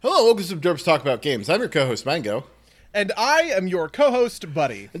Hello, welcome to some Derps Talk About Games. I'm your co-host, Mango. And I am your co-host,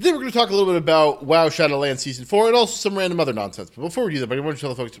 Buddy. And today we're going to talk a little bit about WoW Shadowlands Season 4 and also some random other nonsense. But before we do that, Buddy, why don't you tell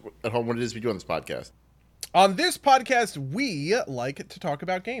the folks at home what it is we do on this podcast? On this podcast, we like to talk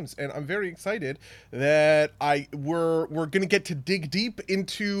about games, and I'm very excited that we're going to get to dig deep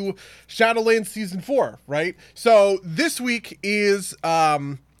into Shadowlands Season 4, right? So this week is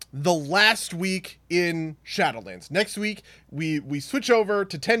the last week in Shadowlands. Next week, we switch over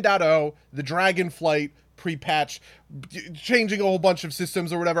to 10.0, the Dragonflight pre-patch, changing a whole bunch of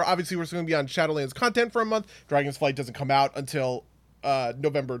systems or whatever. Obviously, we're still going to be on Shadowlands content for a month. Dragon's Flight doesn't come out until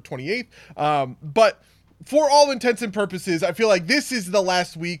November 28th. But for all intents and purposes, I feel like this is the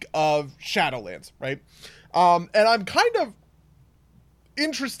last week of Shadowlands, right? And I'm kind of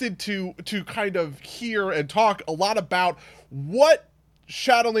interested to kind of hear and talk a lot about what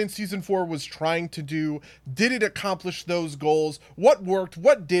Shadowlands Season 4 was trying to do. Did it accomplish those goals? What worked?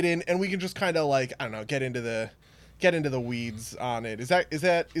 What didn't? And we can just kind of like, I don't know, get into the weeds on it. Is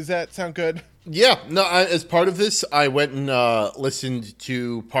that sound good? Yeah, no, as part of this, I went and listened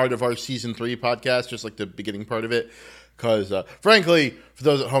to part of our Season 3 podcast, just like the beginning part of it. Because, frankly, for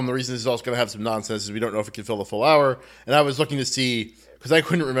those at home, the reason this is also going to have some nonsense is we don't know if it can fill the full hour. And I was looking to see, because I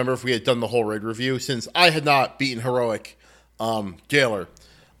couldn't remember if we had done the whole raid review, since I had not beaten Heroic Jailer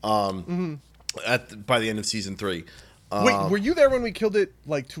by the end of Season 3. Wait, were you there when we killed it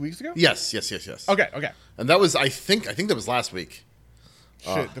like 2 weeks ago? Yes. Okay. And that was, I think that was last week.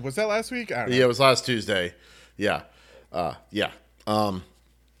 Shit, was that last week? I don't know. Yeah, it was last Tuesday. Yeah. But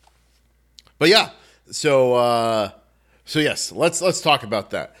yeah, so yes, let's talk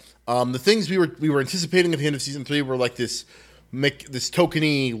about that. The things we were anticipating at the end of Season 3 were like this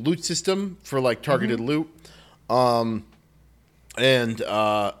tokeny loot system for like targeted loot. And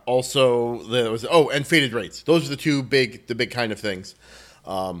also there was and faded rates. Those are the big kind of things.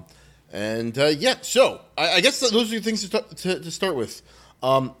 So I guess those are the things to start with.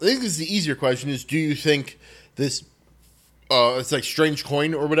 I think this is the easier question: is do you think this it's like Strange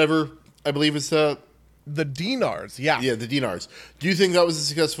Coin or whatever? I believe it's the dinars. Yeah, the dinars. Do you think that was a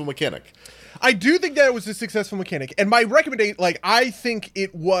successful mechanic? I do think that it was a successful mechanic, and my recommendation, I think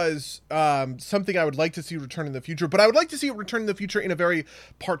it was something I would like to see return in the future, but I would like to see it return in the future in a very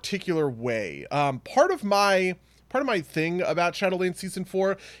particular way. Part of my thing about Shadowlands Season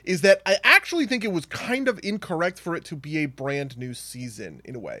 4 is that I actually think it was kind of incorrect for it to be a brand new season,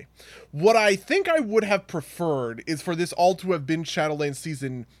 in a way. What I think I would have preferred is for this all to have been Shadowlands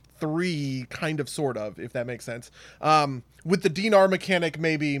Season 3, kind of, sort of, if that makes sense. With the dinar mechanic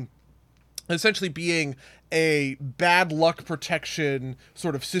maybe essentially being a bad luck protection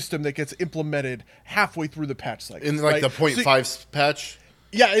sort of system that gets implemented halfway through the patch cycle. In like the 0.5 patch?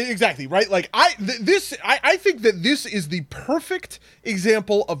 Yeah, exactly, right? Like I think that this is the perfect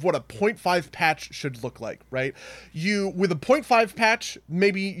example of what a 0.5 patch should look like, right? With a 0.5 patch,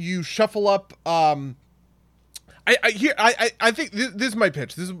 maybe you shuffle up I think this is my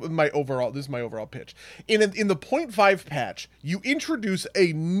pitch. This is my overall pitch. In the 0.5 patch, you introduce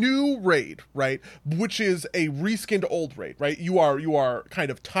a new raid, right? Which is a reskinned old raid, right? You are kind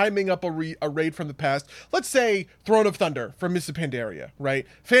of timing up a raid from the past. Let's say Throne of Thunder from Mists of Pandaria, right?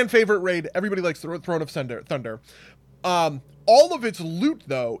 Fan favorite raid. Everybody likes Throne of Thunder. All of its loot,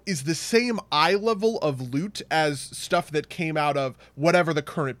 though, is the same eye level of loot as stuff that came out of whatever the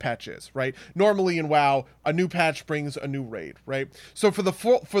current patch is, right? Normally in WoW, a new patch brings a new raid, right? So for the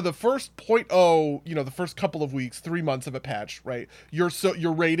first 0.0, the first couple of weeks, 3 months of a patch, right? You're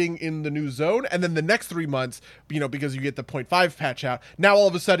raiding in the new zone, and then the next 3 months, because you get the 0.5 patch out, now all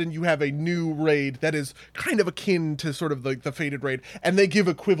of a sudden you have a new raid that is kind of akin to sort of the faded raid, and they give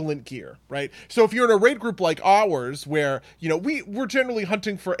equivalent gear, right? So if you're in a raid group like ours, where we're generally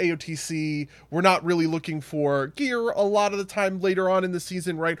hunting for AOTC. We're not really looking for gear a lot of the time later on in the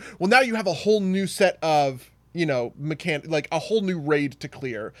season, right? Well, now you have a whole new set of, like a whole new raid to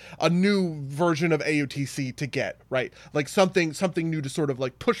clear, a new version of AOTC to get, right? Like something new to sort of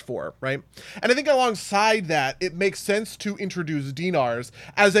like push for, right? And I think alongside that, it makes sense to introduce dinars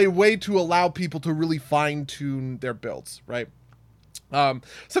as a way to allow people to really fine tune their builds, right?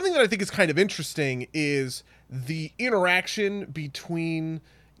 Something that I think is kind of interesting is the interaction between,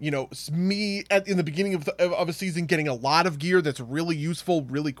 me in the beginning of a season getting a lot of gear that's really useful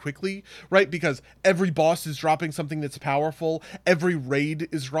really quickly, right? Because every boss is dropping something that's powerful. Every raid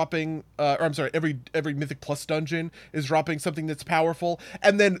is dropping, every Mythic Plus dungeon is dropping something that's powerful.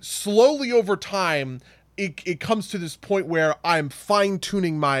 And then slowly over time, it comes to this point where I'm fine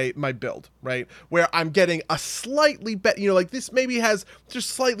tuning my build, right? Where I'm getting a slightly better, like this maybe has just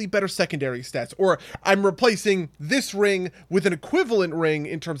slightly better secondary stats, or I'm replacing this ring with an equivalent ring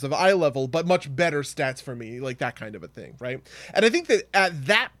in terms of eye level, but much better stats for me, like that kind of a thing, right? And I think that at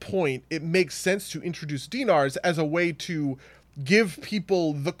that point, it makes sense to introduce dinars as a way to give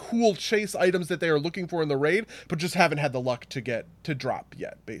people the cool chase items that they are looking for in the raid, but just haven't had the luck to drop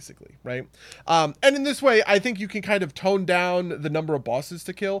yet, basically, right? And in this way, I think you can kind of tone down the number of bosses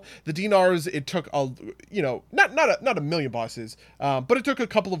to kill. The dinars, it took not a million bosses, but it took a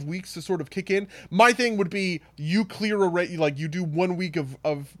couple of weeks to sort of kick in. My thing would be you clear a raid, like you do 1 week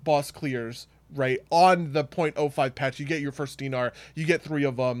of boss clears, right, on the 0.05 patch. You get your first dinar, you get 3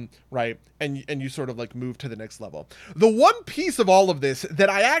 of them, right, and you sort of like move to the next level. The one piece of all of this that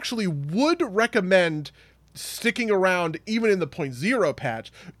I actually would recommend sticking around even in the 0.0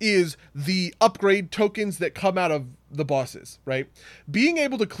 patch is the upgrade tokens that come out of the bosses, right? Being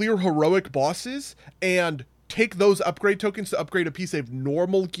able to clear heroic bosses and take those upgrade tokens to upgrade a piece of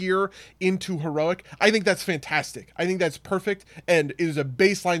normal gear into heroic, I think that's fantastic. I think that's perfect, and is a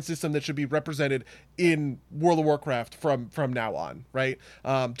baseline system that should be represented in World of Warcraft from now on, right?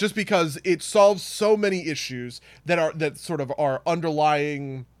 Just because it solves so many issues that sort of are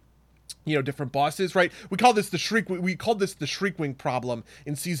underlying, different bosses, right? We called this the Shriekwing problem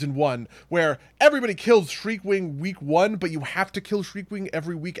in season 1, where everybody kills Shriekwing week 1, but you have to kill Shriekwing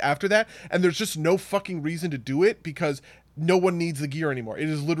every week after that, and there's just no fucking reason to do it because no one needs the gear anymore. It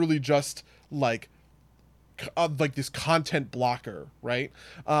is literally just like this content blocker, right?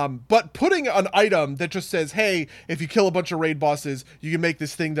 But putting an item that just says, hey, if you kill a bunch of raid bosses, you can make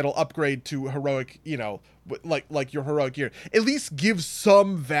this thing that'll upgrade to heroic, like your heroic gear, at least gives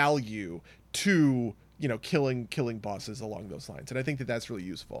some value to, killing bosses along those lines. And I think that that's really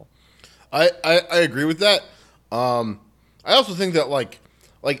useful. I agree with that. I also think that like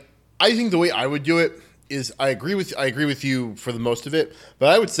I think the way I would do it is I agree with you for the most of it, but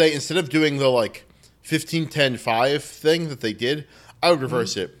I would say instead of doing the 15, 10, 5 thing that they did, I would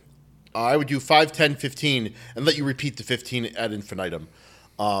reverse it. I would do 5, 10, 15, and let you repeat the 15 ad infinitum.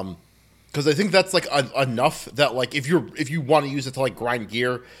 Because I think that's enough that if you want to use it to grind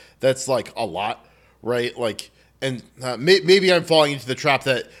gear, that's a lot, right? And maybe I'm falling into the trap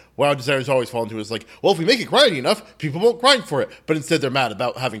that WoW designers always fall into is well, if we make it grindy enough, people won't grind for it. But instead, they're mad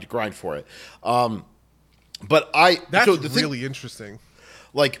about having to grind for it. That's really interesting.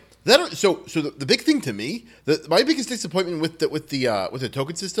 So the big thing to me, my biggest disappointment with the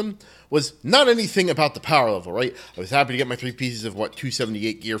token system was not anything about the power level, right? I was happy to get my 3 pieces of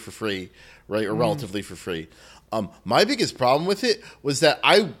 278 gear for free, right, or relatively for free. My biggest problem with it was that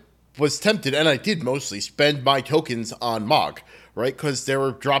I was tempted, and I did mostly spend my tokens on Mog, right? Because there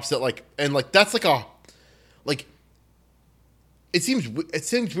were drops that that's it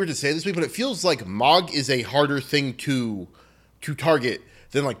seems weird to say this way, but it feels like Mog is a harder thing to target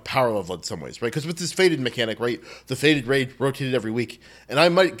than power level in some ways, right? Because with this faded mechanic, right, the faded raid rotated every week, and I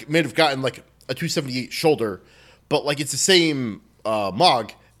might have gotten a 278 shoulder, but it's the same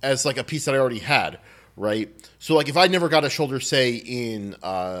Mog as a piece that I already had, right? So if I never got a shoulder, say in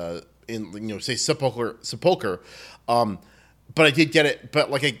say Sepulcher, but I did get it, but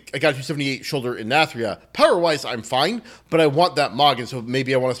I got a 278 shoulder in Nathria. Power wise, I'm fine, but I want that Mog, and so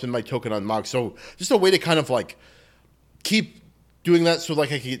maybe I want to spend my token on Mog. So just a way to kind of keep doing that, so I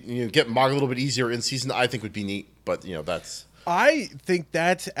could get Mog a little bit easier in season, I think would be neat. But that's. I think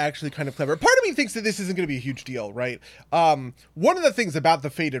that's actually kind of clever. Part of me thinks that this isn't going to be a huge deal, right? One of the things about the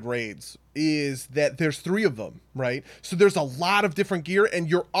faded raids is that there's 3 of them, right? So there's a lot of different gear, and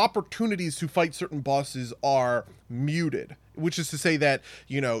your opportunities to fight certain bosses are muted. Which is to say that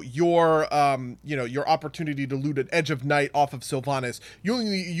your opportunity to loot an Edge of Night off of Sylvanas, you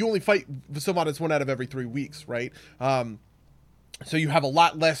only fight Sylvanas 1 out of every 3 weeks, right? So you have a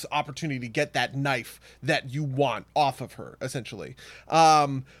lot less opportunity to get that knife that you want off of her, essentially.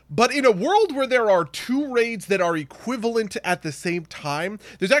 But in a world where there are 2 raids that are equivalent at the same time,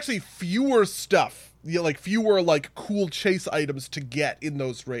 there's actually fewer stuff. Fewer cool chase items to get in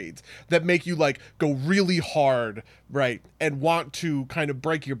those raids that make you go really hard, right, and want to kind of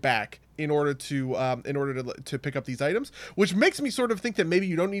break your back in order to pick up these items, which makes me sort of think that maybe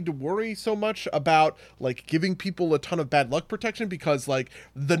you don't need to worry so much about giving people a ton of bad luck protection, because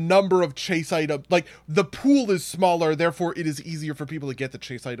the number of chase items, the pool is smaller, therefore it is easier for people to get the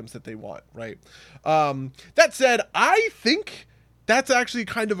chase items that they want, right? That said, I think that's actually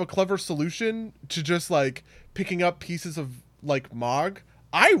kind of a clever solution to just picking up pieces of Mog.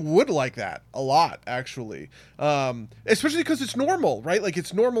 I would like that a lot, actually. Especially because it's normal, right? Like,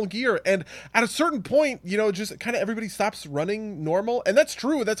 it's normal gear. And at a certain point, you know, just kind of everybody stops running normal. And that's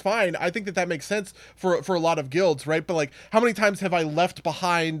true. That's fine. I think that makes sense for a lot of guilds, right? But, like, how many times have I left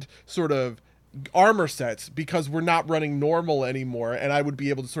behind sort of armor sets because we're not running normal anymore, and I would be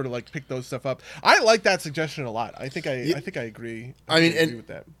able to sort of like pick those stuff up. I like that suggestion a lot. I think I agree. I agree with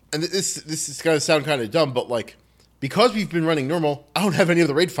that. And this is going to sound kind of dumb, but like, because we've been running normal, I don't have any of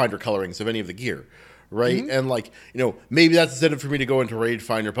the Raid Finder colorings of any of the gear, right? And like, you know, maybe that's incentive for me to go into Raid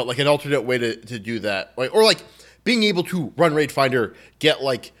Finder, but like an alternate way to do that, like, or like being able to run Raid Finder, get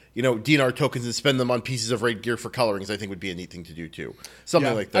like, you know, DNR tokens and spend them on pieces of raid gear for colorings, I think would be a neat thing to do too.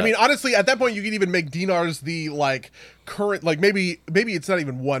 Something like that. I mean, honestly, at that point, you can even make dinars the like current, like maybe it's not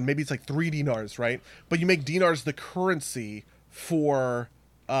even one, maybe it's like 3 dinars, right? But you make dinars the currency for,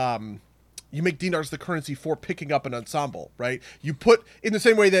 picking up an ensemble, right? You put in the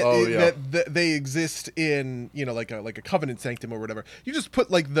same way that that they exist in, you know, like a covenant sanctum or whatever. You just put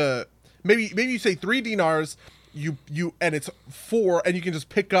like maybe you say 3 dinars. You and it's 4, and you can just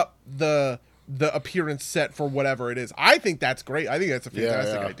pick up the appearance set for whatever it is. I think that's great. I think that's a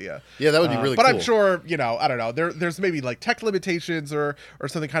fantastic idea. Yeah, that would be really but cool. I'm sure, you know, I don't know. There's maybe like tech limitations or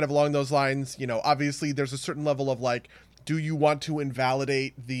something kind of along those lines. You know, obviously there's a certain level of like, do you want to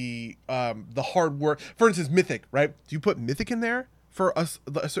invalidate the hard work? For instance, Mythic, right? Do you put Mythic in there for a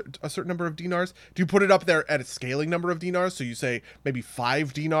certain number of dinars? Do you put it up there at a scaling number of dinars? So you say maybe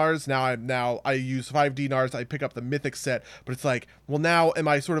 5 dinars. Now I use 5 dinars. I pick up the Mythic set, but it's like, well, now am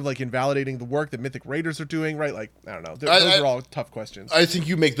I sort of like invalidating the work that Mythic Raiders are doing, right? Like, I don't know. Those are all tough questions. I think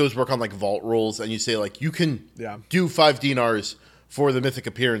you make those work on like vault rules, and you say like, you can do 5 dinars for the Mythic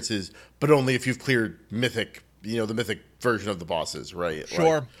appearances, but only if you've cleared Mythic, you know, the Mythic version of the bosses, right?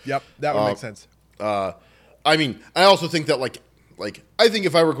 Sure. Like, yep. That would make sense. I mean, I also think that like I think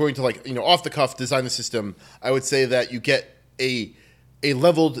if I were going to like, you know, off the cuff design the system, I would say that you get a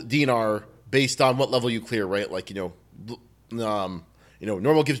leveled dinar based on what level you clear, right? Like, you know,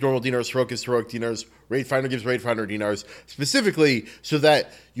 normal gives normal dinars, heroic gives heroic dinars, Raid Finder gives Raid Finder dinars, specifically so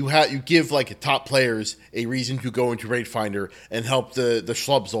that you give like top players a reason to go into Raid Finder and help the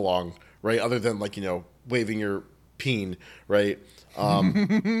schlubs along, right? Other than like, you know, waving your peen, right?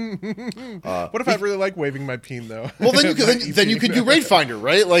 What if I really like waving my peen though? Well, then you could do Raid Finder,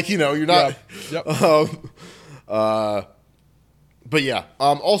 right? Like, you know, you're not. Yep. But yeah.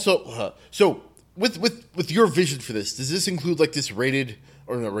 Also, so with your vision for this, does this include like this faded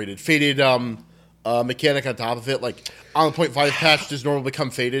mechanic on top of it? Like on the 0.5 patch, does normal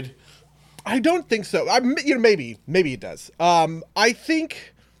become faded? I don't think so. Maybe it does. I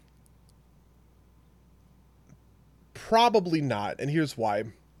think. Probably not, and here's why.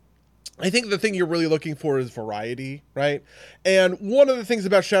 I think the thing you're really looking for is variety, right? And one of the things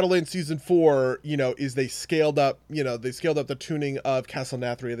about Shadowlands Season 4, you know, is they scaled up the tuning of Castle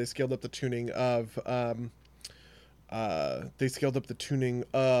Nathria, they scaled up the tuning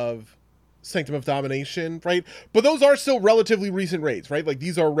of Sanctum of Domination, right? But those are still relatively recent raids, right? Like,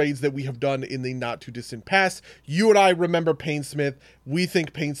 these are raids that we have done in the not too distant past. You and I remember Painsmith. We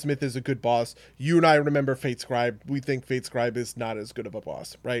think Painsmith is a good boss. You and I remember Fate Scribe. We think Fate Scribe is not as good of a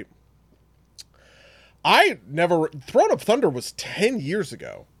boss, right? Throne of Thunder was 10 years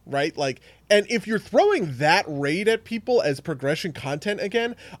ago, right? Like, and if you're throwing that raid at people as progression content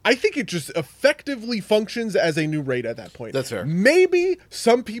again, I think it just effectively functions as a new raid at that point. That's fair. Maybe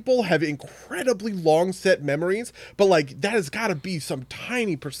some people have incredibly long set memories, but like that has got to be some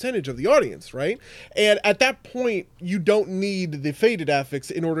tiny percentage of the audience, right? And at that point, you don't need the faded affix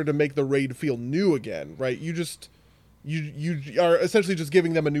in order to make the raid feel new again, right? You are essentially just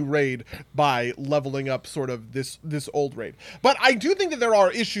giving them a new raid by leveling up sort of this old raid. But I do think that there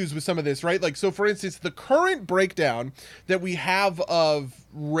are issues with some of this, right? Like, so for instance, the current breakdown that we have of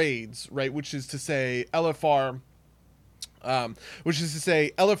raids, right, which is to say LFR,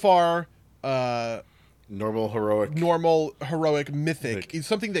 normal, heroic, mythic is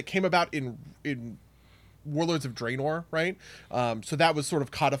something that came about in Warlords of Draenor, right? So that was sort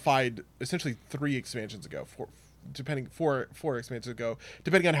of codified essentially 4 expansions ago,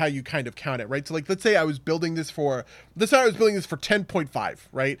 depending on how you kind of count it, right? So like, let's say I was building this for 10.5,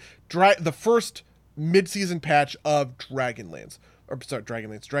 right? The first mid-season patch of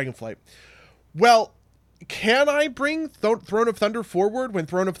Dragonflight. Well, can I bring Throne of Thunder forward when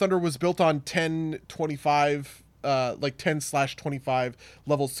Throne of Thunder was built on 10.25 like 10/25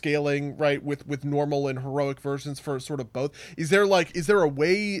 level scaling, right, with normal and heroic versions for sort of both. Is there a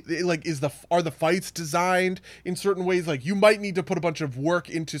way, like, are the fights designed in certain ways? Like, you might need to put a bunch of work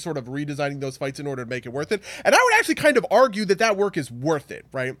into sort of redesigning those fights in order to make it worth it. And I would actually kind of argue that work is worth it,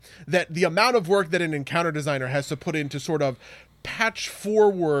 right? That the amount of work that an encounter designer has to put into sort of patch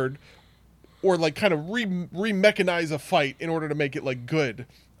forward or like kind of re-mechanize a fight in order to make it like good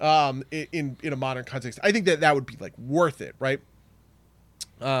in a modern context. I think that would be like worth it, right?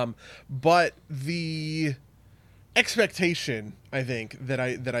 But the expectation, I think, that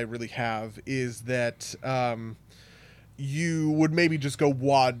I really have is that you would maybe just go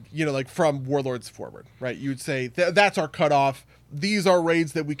WoD, like from Warlords forward, right? You would say that's our cutoff. These are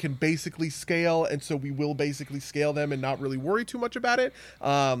raids that we can basically scale, and so we will basically scale them and not really worry too much about it,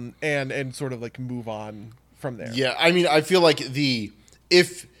 and sort of like move on from there. Yeah, I mean, I feel like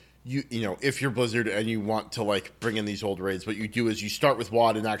if you're Blizzard and you want to like bring in these old raids, what you do is you start with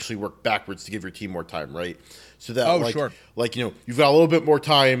WoD and actually work backwards to give your team more time, right? So that you've got a little bit more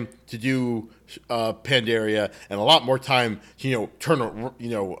time to do Pandaria and a lot more time to turn or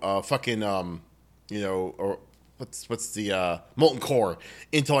what's the Molten Core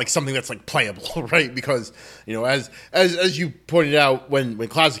into like something that's like playable, right? Because as you pointed out when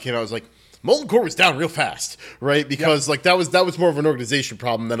Classic came out, I was like, Molten Core was down real fast, right? Because like that was more of an organization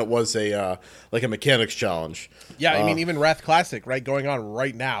problem than it was a mechanics challenge. Yeah, I mean, even Wrath Classic, right, going on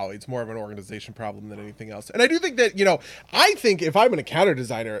right now, it's more of an organization problem than anything else. And I do think that, I think if I'm an encounter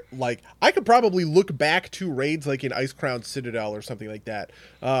designer, like, I could probably look back to raids like in Icecrown Citadel or something like that,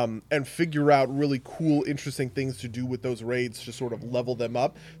 and figure out really cool, interesting things to do with those raids to sort of level them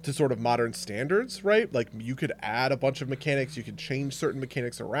up to sort of modern standards, right? Like, you could add a bunch of mechanics, you could change certain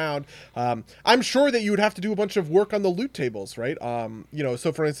mechanics around. I'm sure that you would have to do a bunch of work on the loot tables, right?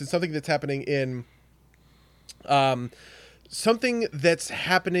 So for instance, something that's happening in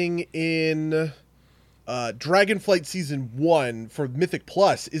Dragonflight Season 1 for Mythic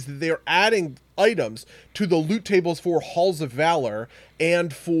Plus is that they're adding items to the loot tables for Halls of Valor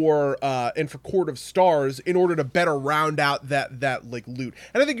and for Court of Stars in order to better round out that like loot.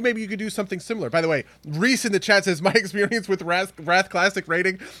 And I think maybe you could do something similar. By the way, Reese in the chat says my experience with Wrath Classic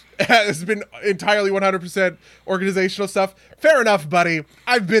rating has been entirely 100% organizational stuff. Fair enough, buddy.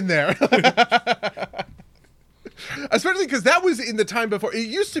 I've been there. Especially because that was in the time before. It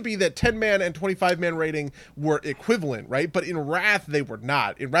used to be that 10-man and 25-man raiding were equivalent, right? But in Wrath, they were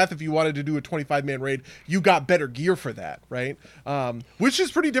not. In Wrath, if you wanted to do a 25-man raid, you got better gear for that, right? Which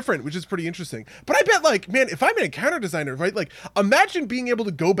is pretty different, which is pretty interesting. But I bet, like, man, if I'm an encounter designer, right? Like, imagine being able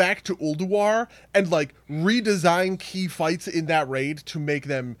to go back to Ulduar and, like, redesign key fights in that raid to make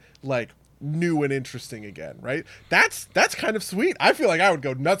them, like, new and interesting again, right? That's kind of sweet. I feel like I would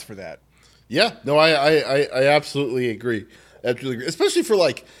go nuts for that. Yeah, no, I absolutely agree. Especially for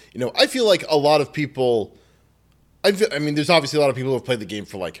like, I feel like a lot of people, I mean, there's obviously a lot of people who have played the game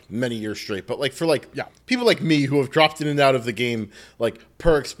for like many years straight, but like for like people like me who have dropped in and out of the game like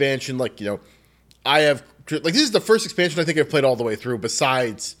per expansion, like, I have, like, this is the first expansion I think I've played all the way through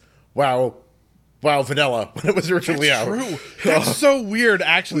besides WoW Vanilla when it was originally out. True. That's so weird,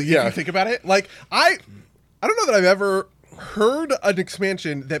 actually, if you think about it. Like, I don't know that I've ever heard an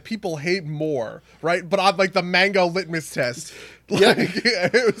expansion that people hate more, right? But on like the Mango litmus test, like,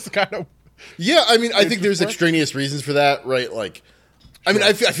 it was kind of I mean, I think there's extraneous reasons for that, right? Like, I mean,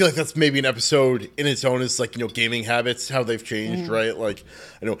 I feel like that's maybe an episode in its own. Is like, gaming habits, how they've changed, right? Like,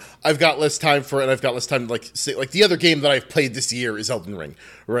 I've got less time for it, and I've got less time to like say, like the other game that I've played this year is Elden Ring,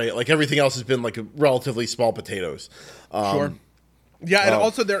 right? Like everything else has been like relatively small potatoes. Sure. Yeah, and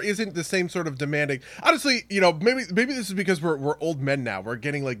also there isn't the same sort of demanding. Honestly, maybe this is because we're old men now. We're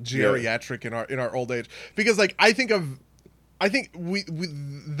getting like geriatric in our old age. Because like I think we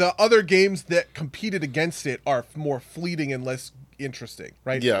the other games that competed against it are more fleeting and less interesting,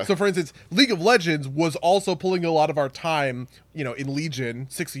 right? Yeah. So for instance, League of Legends was also pulling a lot of our time, in Legion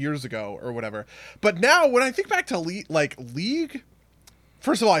 6 years ago or whatever. But now when I think back to League.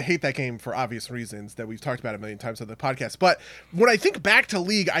 First of all, I hate that game for obvious reasons that we've talked about a million times on the podcast. But when I think back to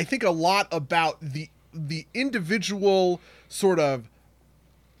League, I think a lot about the individual sort of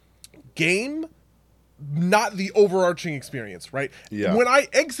game, not the overarching experience, right? Yeah. When I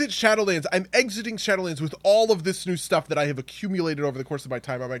exit Shadowlands, I'm exiting Shadowlands with all of this new stuff that I have accumulated over the course of my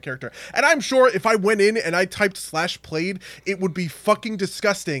time on my character. And I'm sure if I went in and I typed /played, it would be fucking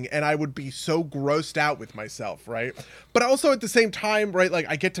disgusting and I would be so grossed out with myself, right? But also at the same time, right, like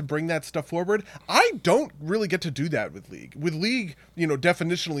I get to bring that stuff forward. I don't really get to do that with League. With League,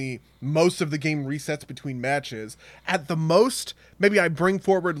 definitionally most of the game resets between matches. At the most, maybe I bring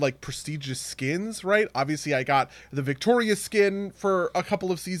forward like prestigious skins, right? Obviously, I got the Victoria skin for a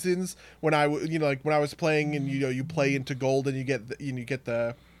couple of seasons when when I was playing, and you play into gold and you get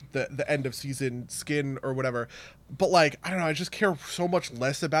the end of season skin or whatever. But like, I don't know, I just care so much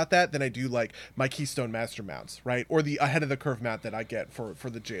less about that than I do like my Keystone Master mounts, right? Or the ahead of the curve mount that I get for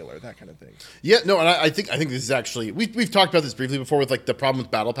the Jailer, that kind of thing. Yeah, no, and I think this is actually we've talked about this briefly before with like the problem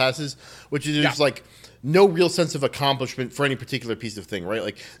with battle passes, which is just like no real sense of accomplishment for any particular piece of thing, right?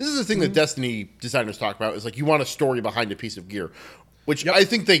 Like this is the thing that Destiny designers talk about is like you want a story behind a piece of gear, which I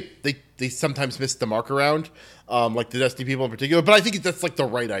think they sometimes miss the mark around, like the Destiny people in particular. But I think that's like the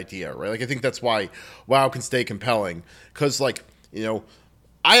right idea, right? Like I think that's why WoW can stay compelling because like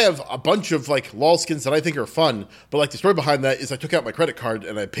I have a bunch of like LOL skins that I think are fun, but like the story behind that is I took out my credit card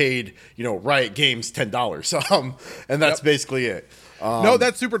and I paid Riot Games $10, and that's basically it. No,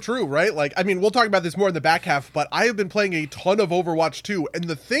 that's super true, right? Like, I mean, we'll talk about this more in the back half, but I have been playing a ton of Overwatch 2, and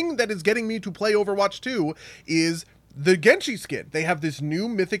the thing that is getting me to play Overwatch 2 is the Genji skin. They have this new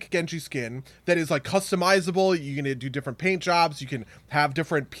mythic Genji skin that is like customizable. You can do different paint jobs. You can have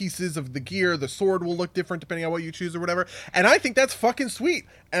different pieces of the gear. The sword will look different depending on what you choose or whatever. And I think that's fucking sweet.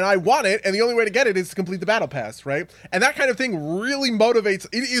 And I want it. And the only way to get it is to complete the battle pass, right? And that kind of thing really motivates.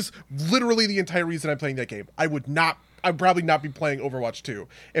 It is literally the entire reason I'm playing that game. I'd probably not be playing Overwatch 2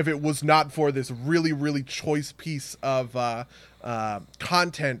 if it was not for this really, really choice piece of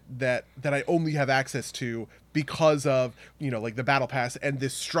content that I only have access to because of like the battle pass and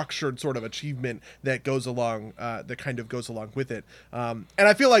this structured sort of achievement that goes along that kind of goes along with it. And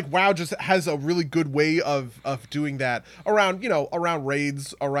I feel like WoW just has a really good way of doing that around around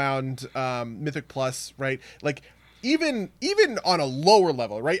raids, around Mythic Plus, right? Like even on a lower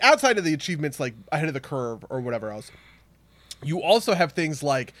level, right? Outside of the achievements like ahead of the curve or whatever else, you also have things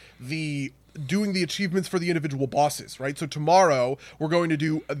like doing the achievements for the individual bosses, right? So tomorrow we're going to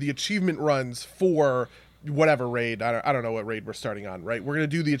do the achievement runs for whatever raid. I don't know what raid we're starting on, right? We're going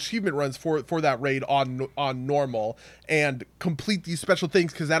to do the achievement runs for that raid on normal and complete these special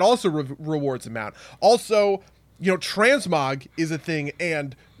things because that also rewards amount. Also, transmog is a thing,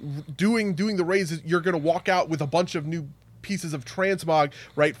 and doing the raids, you're going to walk out with a bunch of new pieces of transmog,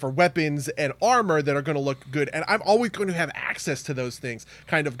 right, for weapons and armor that are going to look good, and I'm always going to have access to those things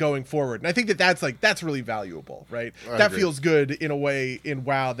kind of going forward. And I think that's really valuable, right? That agree. Feels good in a way in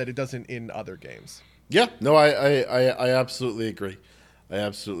WoW that it doesn't in other games. Yeah, no, I absolutely agree.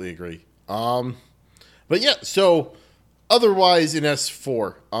 But yeah, so otherwise in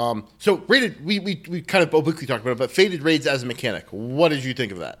S4, so rated, we kind of obliquely talked about it, but faded raids as a mechanic. What did you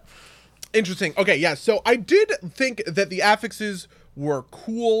think of that? Interesting. Okay, yeah. So I did think that the affixes were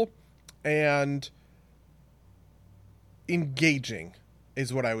cool and engaging,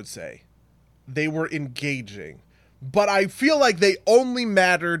 is what I would say. They were engaging. But I feel like they only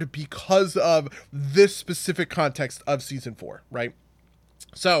mattered because of this specific context of Season 4, right?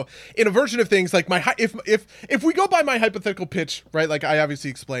 So in a version of things like if we go by my hypothetical pitch, right, like I obviously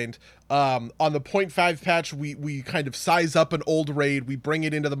explained, on the 0.5 patch, we kind of size up an old raid, we bring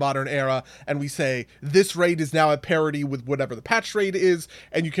it into the modern era, and we say this raid is now at parity with whatever the patch raid is,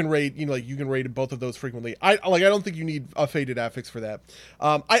 and you can raid, you can raid both of those frequently. I don't think you need a faded affix for that.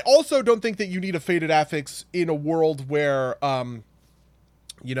 I also don't think that you need a faded affix in a world where,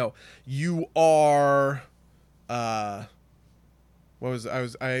 you are, I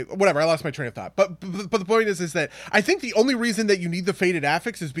lost my train of thought. But the point is that I think the only reason that you need the faded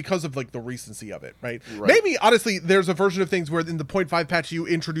affix is because of like the recency of it, right? Maybe honestly, there's a version of things where in the 0.5 patch you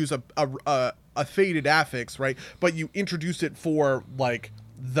introduce a faded affix, right? But you introduce it for like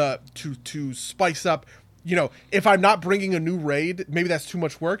to spice up. If I'm not bringing a new raid, maybe that's too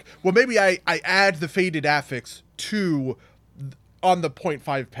much work. Well, maybe I add the faded affix on the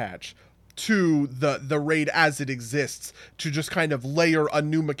 0.5 patch to the raid as it exists to just kind of layer a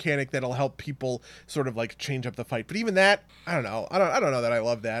new mechanic that'll help people sort of like change up the fight. But even that, I don't know. I don't know that I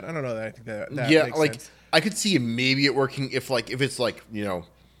love that. I don't know that I think that makes sense. I could see maybe it working if it's like,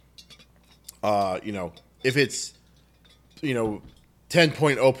 if it's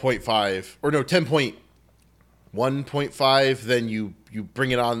 10.0.5 or no 10.1.5, then you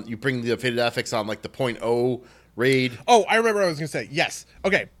bring it on, you bring the faded affix on like the 0.0 raid. Oh, I remember what I was gonna say. Yes.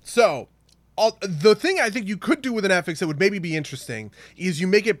 Okay. So the thing I think you could do with an affix that would maybe be interesting is you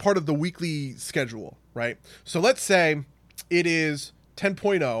make it part of the weekly schedule, right? So let's say it is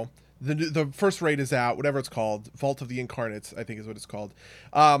 10.0. The first raid is out, whatever it's called, Vault of the Incarnates, I think is what it's called.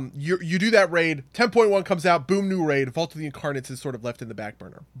 You do that raid, 10.1 comes out, boom, new raid. Vault of the Incarnates is sort of left in the back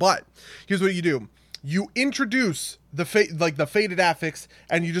burner. But here's what you do. You introduce the faded affix,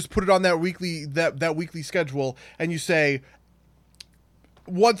 and you just put it on that weekly weekly schedule, and you say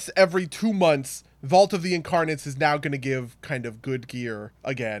once every 2 months Vault of the Incarnates is now going to give kind of good gear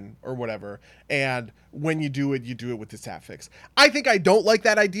again or whatever. And when you do it with this affix. I think I don't like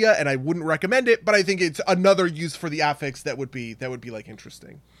that idea and I wouldn't recommend it, but I think it's another use for the affix that would be like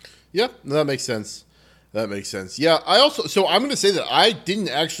interesting. Yeah, that makes sense. That makes sense. Yeah, so I'm going to say that I didn't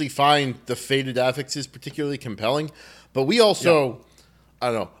actually find the faded affixes particularly compelling, but we also,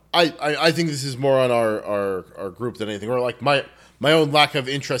 I don't know, I think this is more on our group than anything, or like my own lack of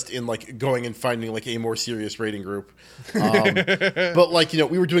interest in like going and finding like a more serious rating group. But like,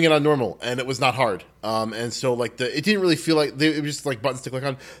 we were doing it on normal and it was not hard. And so like it didn't really feel like it was just like buttons to click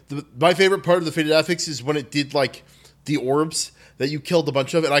on. My favorite part of the faded affix is when it did like the orbs that you killed a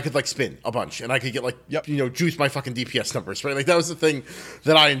bunch of, and I could like spin a bunch, and I could get like juice my fucking DPS numbers, right? Like that was the thing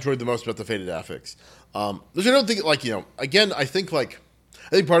that I enjoyed the most about the faded affix. Which I don't think like again, I think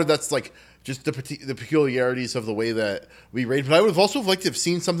part of that's like just the peculiarities of the way that we raid. But I would have also liked to have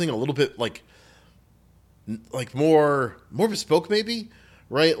seen something a little bit like more bespoke, maybe.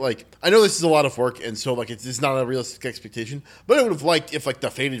 Right, like I know this is a lot of work, and so like it's not a realistic expectation. But I would have liked if like the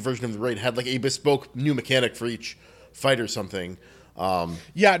faded version of the raid had like a bespoke new mechanic for each fight or something.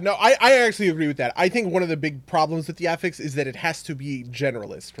 Yeah, no, I actually agree with that. I think one of the big problems with the affix is that it has to be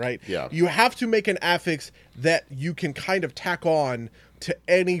generalist, right? Yeah. You have to make an affix that you can kind of tack on to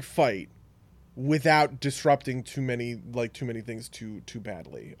any fight without disrupting too many things too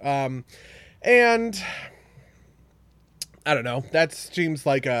badly. And I don't know. That seems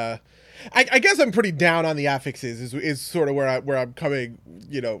like I guess I'm pretty down on the affixes is sort of where I'm coming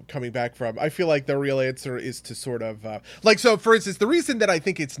back from. I feel like the real answer is to sort of so for instance, the reason that I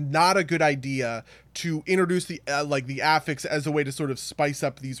think it's not a good idea to introduce the affix as a way to sort of spice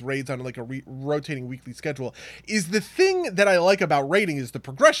up these raids on like a rotating weekly schedule is the thing that I like about raiding is the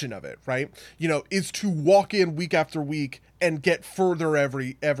progression of it, right? Is to walk in week after week and get further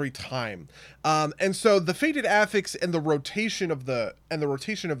every time. And so the faded affix and the rotation of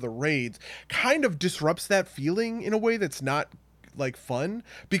the raids kind of disrupts that feeling in a way that's not like fun,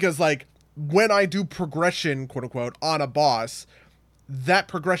 because like when I do progression, quote unquote, on a boss, that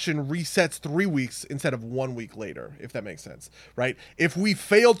progression resets 3 weeks instead of 1 week later, if that makes sense, right? If we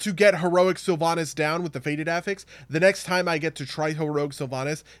fail to get Heroic Sylvanas down with the faded affix, the next time I get to try Heroic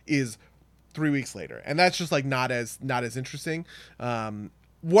Sylvanas is 3 weeks later, and that's just like not as interesting.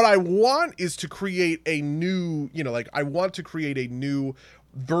 What I want is to create a new, I want to create a new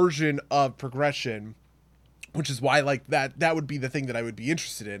version of progression, which is why like that would be the thing that I would be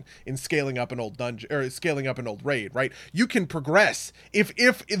interested in scaling up an old dungeon or scaling up an old raid, right? You can progress if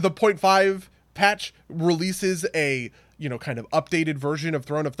the 0.5 patch releases a kind of updated version of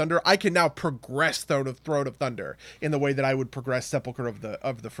Throne of Thunder, I can now progress Throne of Thunder in the way that I would progress Sepulchre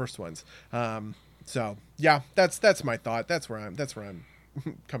of the first ones. So yeah, that's my thought. That's where I'm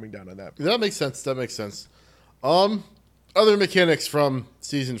coming down on that. That makes sense. Other mechanics from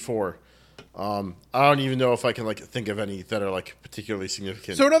season 4. I don't even know if I can think of any that are particularly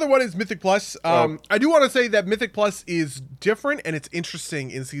significant. So another one is Mythic Plus. I do want to say that Mythic Plus is different and it's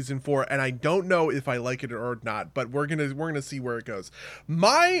interesting in season 4, and I don't know if I like it or not, but we're gonna see where it goes.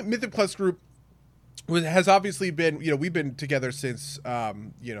 My Mythic Plus group has obviously been, we've been together since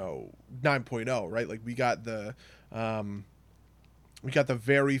 9.0, right? Like we got the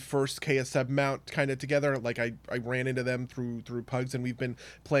very first KSM mount kind of together. Like I ran into them through Pugs, and we've been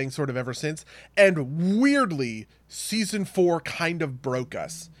playing sort of ever since. And weirdly, season 4 kind of broke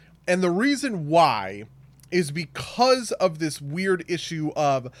us. And the reason why is because of this weird issue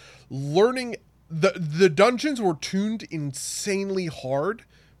of learning. The dungeons were tuned insanely hard,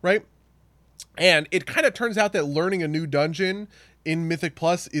 right? And it kind of turns out that learning a new dungeon in Mythic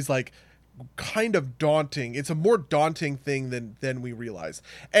Plus is kind of daunting. It's a more daunting thing than we realize.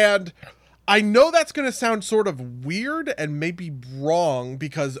 And I know that's going to sound sort of weird and maybe wrong,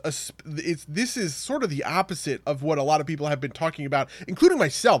 because this is sort of the opposite of what a lot of people have been talking about, including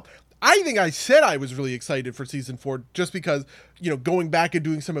myself. I think I said I was really excited for season 4 just because, going back and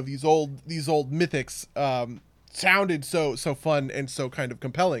doing some of these old mythics sounded so fun and so kind of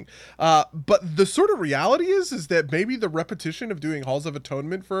compelling. But the sort of reality is that maybe the repetition of doing Halls of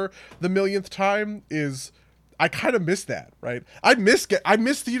Atonement for the millionth time is, I kind of miss that, right? I miss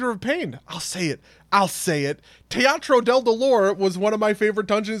Theater of Pain. I'll say it. Teatro del Dolor was one of my favorite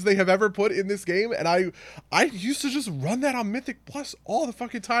dungeons they have ever put in this game, and I used to just run that on Mythic Plus all the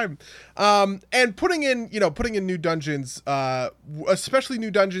fucking time. And putting in new dungeons, especially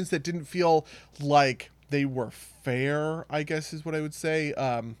new dungeons that didn't feel like they were fair, I guess is what I would say.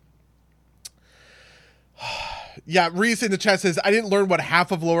 Yeah, Reese in the chat says, I didn't learn what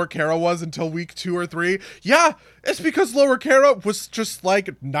half of Lower Kara was until week 2 or 3. Yeah, it's because Lower Kara was just like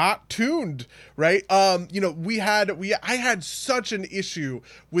not tuned, right? I had such an issue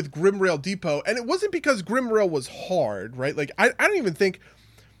with Grimrail Depot, and it wasn't because Grimrail was hard, right? Like I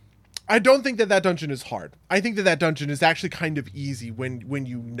don't think that dungeon is hard. I think that dungeon is actually kind of easy when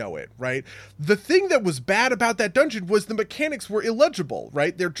you know it, right? The thing that was bad about that dungeon was the mechanics were illegible,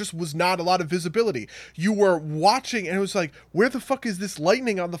 right? There just was not a lot of visibility. You were watching and it was like, where the fuck is this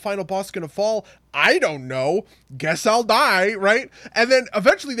lightning on the final boss going to fall? I don't know. Guess I'll die, right? And then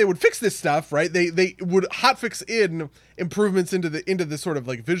eventually they would fix this stuff, right? They would hotfix in improvements into the sort of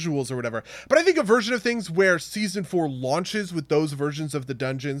like visuals or whatever. But I think a version of things where season 4 launches with those versions of the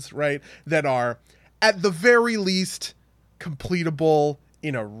dungeons, right, that are at the very least completable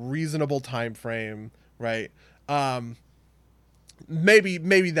in a reasonable time frame, right?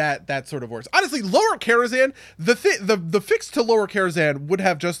 Maybe that sort of works. Honestly, Lower Karazhan, the fix to Lower Karazhan would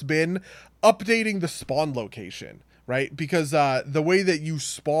have just been updating the spawn location, right? Because the way that you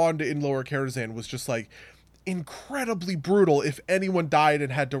spawned in Lower Karazhan was just like incredibly brutal. If anyone died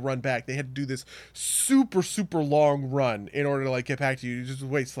and had to run back, they had to do this super long run in order to like get back to you. You just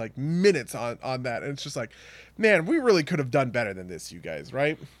waste like minutes on that, and it's just like, man, we really could have done better than this, you guys,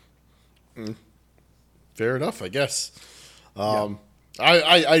 right? Fair enough, I guess.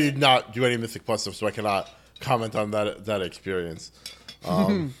 I did not do any Mythic Plus stuff, so I cannot comment on that experience.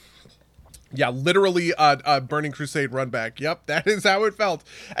 Yeah, literally Burning Crusade run back. Yep, that is how it felt.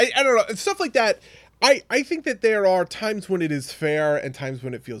 I don't know, stuff like that. I think that there are times when it is fair and times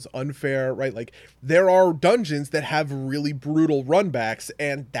when it feels unfair, right? Like, there are dungeons that have really brutal runbacks,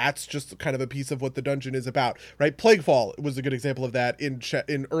 and that's just kind of a piece of what the dungeon is about, right? Plaguefall was a good example of that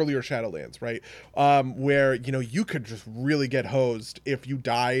in earlier Shadowlands, right? Where, you could just really get hosed if you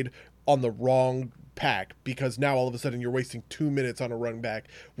died on the wrong pack, because now all of a sudden you're wasting 2 minutes on a run back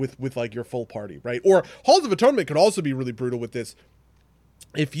with like your full party, right? Or Halls of Atonement could also be really brutal with this.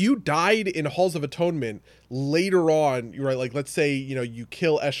 If you died in Halls of Atonement later on, you're right, like, let's say, you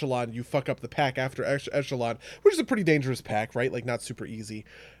kill Echelon, you fuck up the pack after Echelon, which is a pretty dangerous pack, right? Like, not super easy.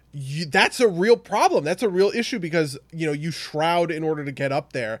 That's a real problem. That's a real issue because, you shroud in order to get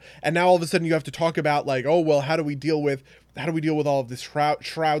up there. And now all of a sudden you have to talk about like, oh, well, how do we deal with all of this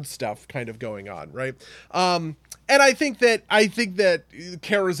shroud stuff kind of going on, right? And I think that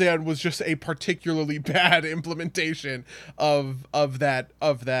Karazhan was just a particularly bad implementation of that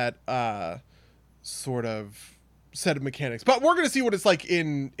sort of set of mechanics. But we're going to see what it's like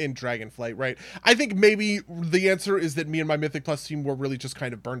in Dragonflight, right? I think maybe the answer is that me and my Mythic Plus team were really just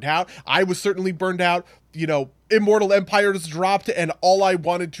kind of burned out. I was certainly burned out. Immortal Empires dropped, and all I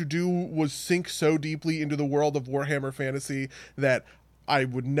wanted to do was sink so deeply into the world of Warhammer Fantasy that I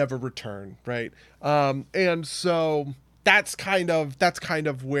would never return, right? And so that's kind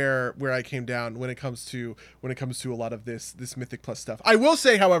of where I came down when it comes to a lot of this Mythic Plus stuff. I will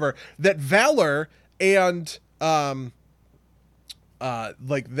say, however, that Valor and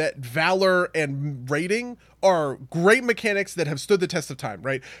Valor and raiding are great mechanics that have stood the test of time,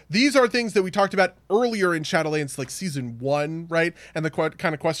 right? These are things that we talked about earlier in Shadowlands, like season 1, right? And the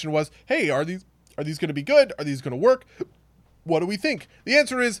kind of question was, hey, are these going to be good? Are these going to work? What do we think? The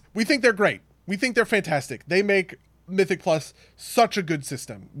answer is, we think they're great. We think they're fantastic. They make Mythic Plus such a good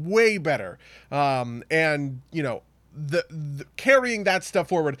system, way better. And the carrying that stuff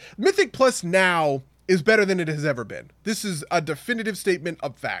forward, Mythic Plus now is better than it has ever been. This is a definitive statement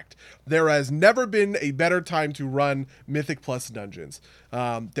of fact. There has never been a better time to run Mythic Plus dungeons.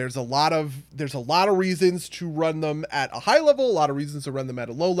 There's a lot of reasons to run them at a high level, a lot of reasons to run them at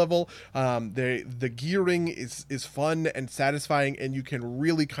a low level. The gearing is fun and satisfying, and you can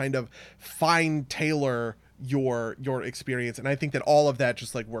really kind of fine tailor your experience. And I think that all of that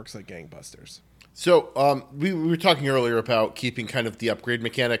just like works like gangbusters. So we were talking earlier about keeping kind of the upgrade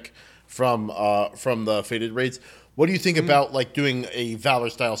mechanic from the Fated raids. What do you think about like doing a Valor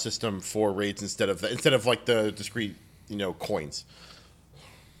style system for raids instead of like the discrete coins?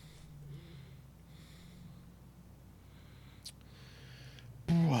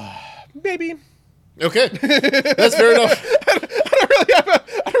 Maybe. Okay, that's fair enough.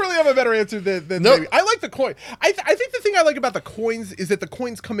 I don't really have a better answer than nope. Maybe. I like the coin. I think the thing I like about the coins is that the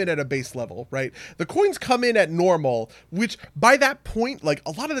coins come in at a base level, right? The coins come in at normal, which by that point, like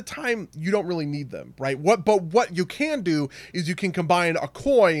a lot of the time, you don't really need them, right? But what you can do is you can combine a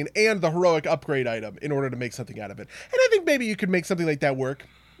coin and the heroic upgrade item in order to make something out of it. And I think maybe you could make something like that work.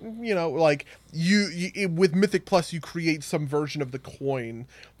 Like you with Mythic Plus, you create some version of the coin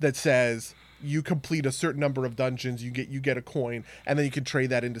that says, you complete a certain number of dungeons, you get a coin, and then you can trade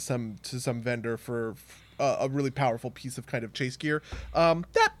that into some vendor for a really powerful piece of kind of chase gear.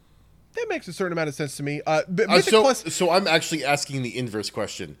 That makes a certain amount of sense to me. So I'm actually asking the inverse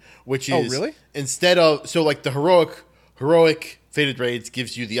question, which is, really? Instead of, like the heroic Fated Raids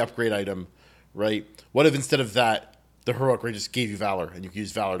gives you the upgrade item, right? What if instead of that, the heroic raid just gave you Valor, and you could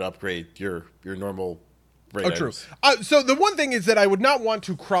use Valor to upgrade your normal raid items? True. So the one thing is that I would not want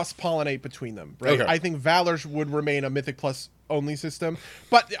to cross-pollinate between them, right? Okay. I think Valor would remain a Mythic Plus only system.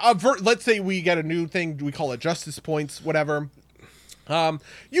 But let's say we get a new thing, we call it Justice Points, whatever.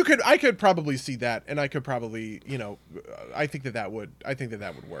 I could probably see that, and I could probably, I think that would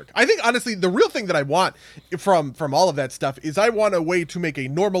work. I think honestly, the real thing that I want from all of that stuff is I want a way to make a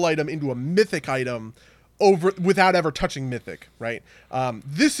normal item into a mythic item without ever touching mythic, right?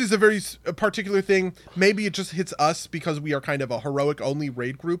 This is a very particular thing. Maybe it just hits us because we are kind of a heroic only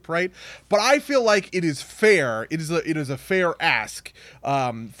raid group, right? But I feel like it is fair. It is a fair ask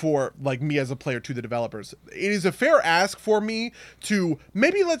for like me as a player to the developers. It is a fair ask for me to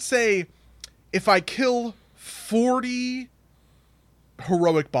maybe, let's say, if I kill 40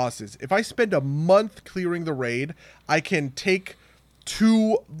 heroic bosses, if I spend a month clearing the raid, I can take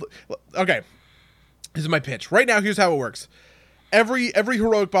 2. Okay. This is my pitch. Right now, here's how it works. Every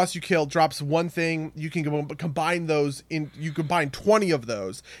heroic boss you kill drops one thing. You can combine those you combine 20 of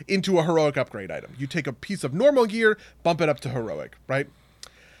those into a heroic upgrade item. You take a piece of normal gear, bump it up to heroic, right?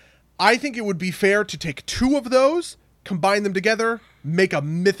 I think it would be fair to take 2 of those, combine them together, make a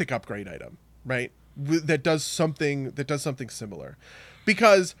mythic upgrade item, right? That does something similar.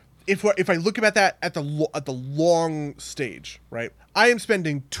 Because if I look at that at the long stage, right? I am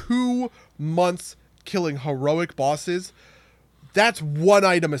spending 2 months killing heroic bosses. That's 1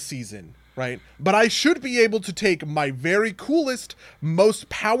 item a season, right? But I should be able to take my very coolest, most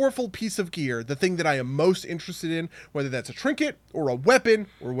powerful piece of gear, the thing that I am most interested in, whether that's a trinket or a weapon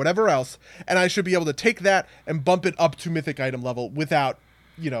or whatever else, and I should be able to take that and bump it up to mythic item level without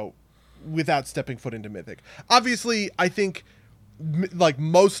stepping foot into mythic. Obviously, I think like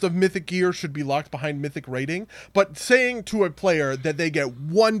most of mythic gear should be locked behind mythic rating, but saying to a player that they get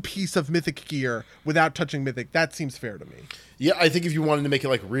 1 piece of mythic gear without touching mythic, that seems fair to me. Yeah, I think if you wanted to make it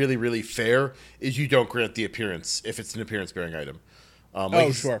like really, really fair, is you don't grant the appearance if it's an appearance bearing item.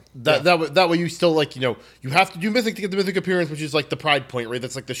 Sure. That way you still like, you have to do mythic to get the mythic appearance, which is like the pride point, right?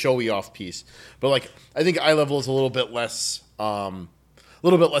 That's like the showy off piece. But like, I think eye level is a little bit less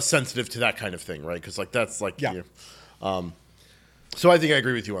sensitive to that kind of thing, right? Because like that's like, so I think I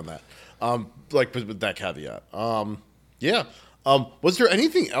agree with you on that. With that caveat. Was there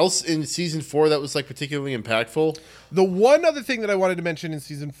anything else in season 4 that was like particularly impactful? The one other thing that I wanted to mention in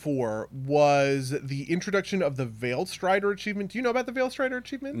season 4 was the introduction of the Veiled Strider achievement. Do you know about the Veiled Strider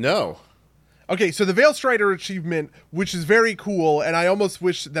achievement? No. Okay, so the Veiled Strider achievement, which is very cool, and I almost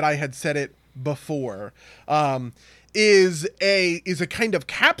wish that I had said it before, is a kind of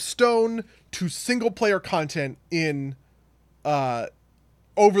capstone to single player content in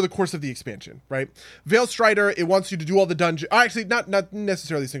over the course of the expansion, right? Veiled Strider, it wants you to do all the dungeon. Actually, not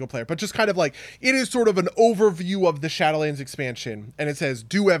necessarily single player, but just kind of like, it is sort of an overview of the Shadowlands expansion, and it says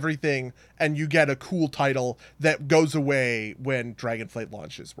do everything, and you get a cool title that goes away when Dragonflight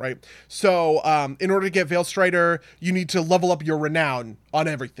launches, right? So, in order to get Veiled Strider, you need to level up your renown on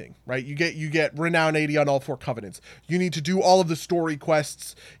everything, right? You get renown 80 on all 4 covenants. You need to do all of the story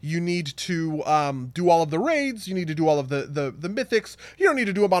quests. You need to do all of the raids. You need to do all of the mythics. You don't need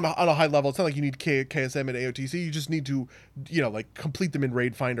to do them on a high level. It's not like you need KSM and AOTC. You just need to, complete them in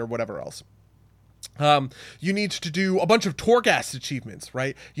Raid Finder or whatever else. You need to do a bunch of Torghast achievements,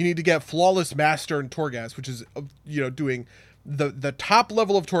 right? You need to get Flawless Master in Torghast, which is, doing the top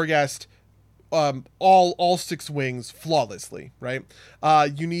level of Torghast, all 6 wings flawlessly, right?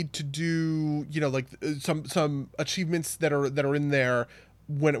 You need to do, some achievements that are in there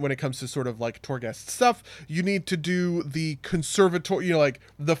when it comes to sort of like Torghast stuff. You need to do the conservatory,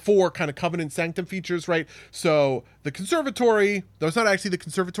 the 4 kind of Covenant Sanctum features, right? So the conservatory, though it's not actually the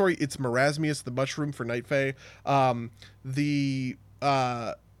conservatory, it's Marasmius, the mushroom for Night Fae. The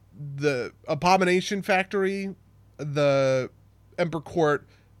Abomination Factory, the Ember Court,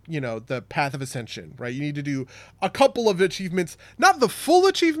 the Path of Ascension, right? You need to do a couple of achievements, not the full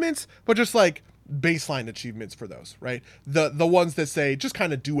achievements, but just like baseline achievements for those, right? The ones that say just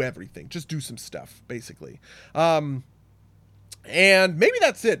kind of do everything, just do some stuff, basically. And maybe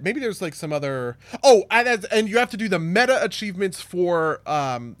that's it. Maybe there's like some other. Oh, and you have to do the meta achievements for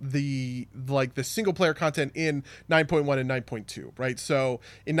the single player content in 9.1 and 9.2, right? So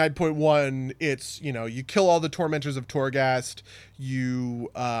in 9.1, it's you kill all the tormentors of Torghast.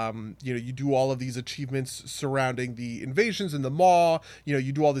 You you do all of these achievements surrounding the invasions and the Maw.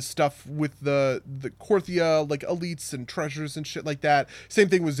 You do all this stuff with the Korthia like elites and treasures and shit like that. Same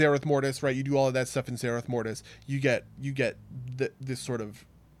thing with Zereth Mortis, right? You do all of that stuff in Zereth Mortis. You get this sort of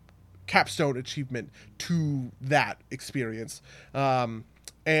capstone achievement to that experience. And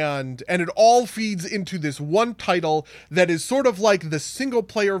it all feeds into this one title that is sort of like the single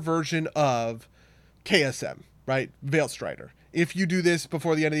player version of KSM, right? Veilstrider. If you do this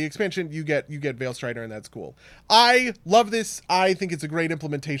before the end of the expansion, you get Veilstrider, and that's cool. I love this. I think it's a great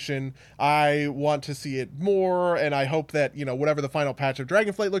implementation. I want to see it more, and I hope that, whatever the final patch of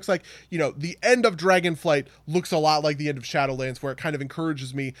Dragonflight looks like, the end of Dragonflight looks a lot like the end of Shadowlands, where it kind of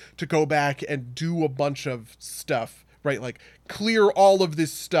encourages me to go back and do a bunch of stuff, right? Like clear all of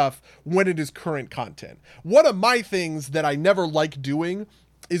this stuff when it is current content. One of my things that I never like doing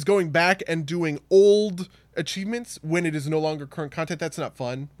is going back and doing old achievements when it is no longer current content. That's not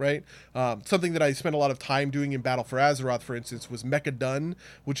fun, right? Something that I spent a lot of time doing in Battle for Azeroth, for instance, was Mecha Done,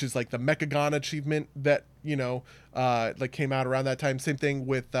 which is like the Mechagon achievement that like came out around that time. Same thing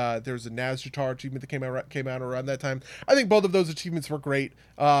with there's a Nazjatar achievement that came out around that time. I think both of those achievements were great.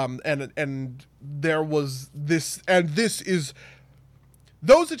 And there was this, and this is,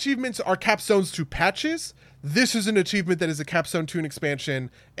 those achievements are capstones to patches. This is an achievement that is a capstone to an expansion,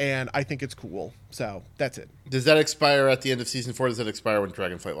 and I think it's cool. So that's it. Does that expire at the end of Season 4? Does that expire when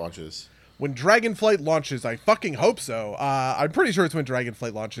Dragonflight launches? When Dragonflight launches, I fucking hope so. I'm pretty sure it's when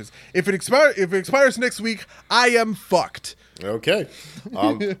Dragonflight launches. If it expires next week, I am fucked. Okay.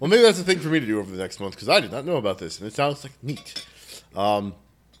 Well, maybe that's a thing for me to do over the next month, because I did not know about this, and it sounds like neat. But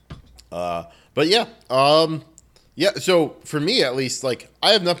yeah. Yeah, so for me at least, like,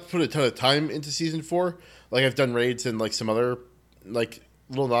 I have not put a ton of time into Season 4. Like, I've done raids and, like, some other, like,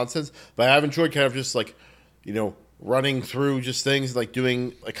 little nonsense. But I have enjoyed kind of just, like, running through just things, like,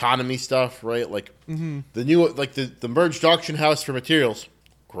 doing economy stuff, right? Like, the new, like, the merged auction house for materials.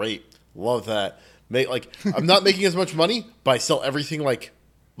 Great. Love that. I'm not making as much money, but I sell everything, like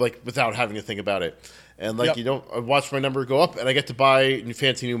without having to think about it. And, like, Yep. I watch my number go up, and I get to buy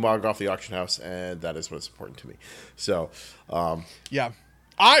fancy new Mog off the auction house, and that is what's important to me. So, Yeah.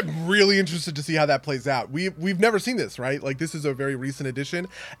 I'm really interested to see how that plays out. We've never seen this, right? Like, this is a very recent addition.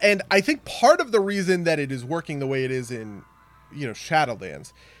 And I think part of the reason that it is working the way it is in,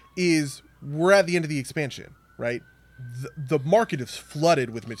 Shadowlands is we're at the end of the expansion, right? The market is flooded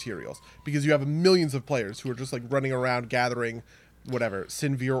with materials because you have millions of players who are just, like, running around gathering whatever,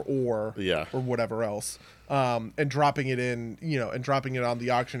 Sinvir ore or whatever else, and dropping it in, and dropping it on the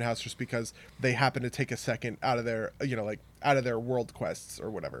auction house just because they happen to take a second out of their, out of their world quests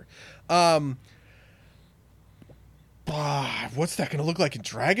or whatever. What's that going to look like in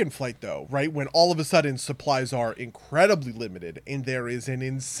Dragonflight, though, right? When all of a sudden supplies are incredibly limited and there is an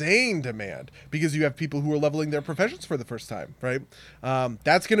insane demand because you have people who are leveling their professions for the first time, right?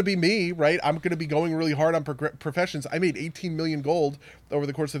 That's going to be me, right? I'm going to be going really hard on professions. I made 18 million gold over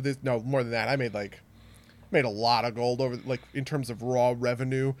the course of this. No, more than that. I made a lot of gold over, like, in terms of raw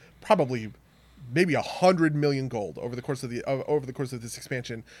revenue, probably maybe 100 million gold over the course of this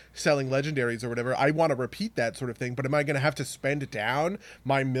expansion, selling legendaries or whatever. I want to repeat that sort of thing, but am I going to have to spend down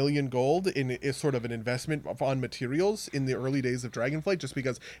my million gold in a sort of an investment on materials in the early days of Dragonflight just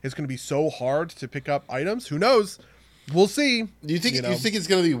because it's going to be so hard to pick up items? Who knows? We'll see. Do you think it's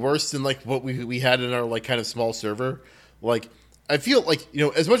going to be worse than, like, what we had in our, like, kind of small server? Like, I feel like,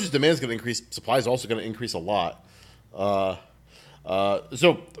 as much as demand is going to increase, supply is also going to increase a lot.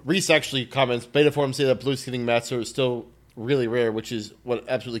 So Reese actually comments, beta forums say that blue skinning mats are still really rare, which is what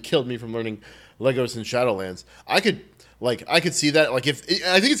absolutely killed me from learning Legos in Shadowlands. I could see that. Like, I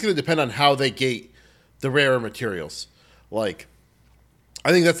think it's going to depend on how they gate the rarer materials. Like,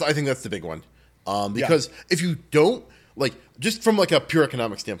 I think that's the big one. Because if you don't, like, just from, like, a pure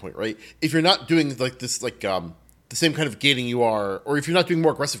economic standpoint, right? If you're not doing, like, this, like, the same kind of gating you are, or if you're not doing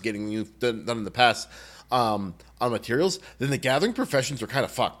more aggressive gating than you've done in the past, on materials, then the gathering professions are kind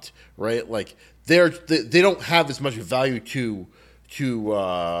of fucked, right? Like, they don't have as much value to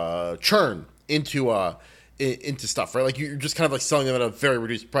churn into stuff, right? Like, you're just kind of, like, selling them at a very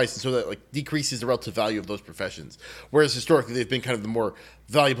reduced price, and so that, like, decreases the relative value of those professions. Whereas historically, they've been kind of the more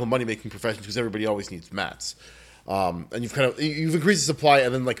valuable money-making professions because everybody always needs mats. And you've increased the supply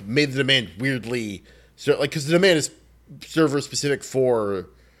and then, like, made the demand weirdly, so, like, because the demand is server specific for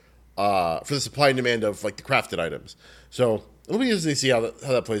the supply and demand of, like, the crafted items. So It'll be interesting to see how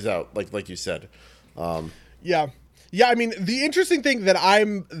that plays out. Like you said. Yeah. Yeah, I mean, the interesting thing that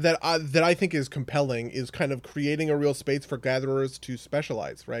I think is compelling is kind of creating a real space for gatherers to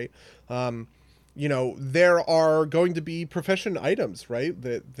specialize, right? There are going to be profession items, right,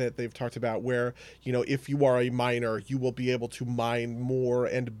 that they've talked about where, if you are a miner, you will be able to mine more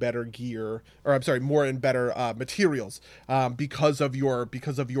and better gear, or I'm sorry, more and better materials because of your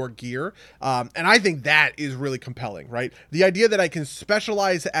gear. And I think that is really compelling, right? The idea that I can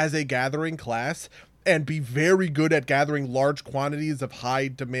specialize as a gathering class and be very good at gathering large quantities of high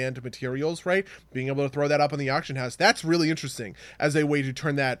demand materials, right? Being able to throw that up on the auction house, that's really interesting as a way to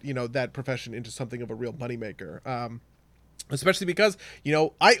turn that, that profession into something of a real moneymaker. Especially because,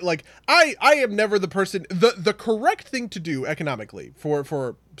 I am never the person, the correct thing to do economically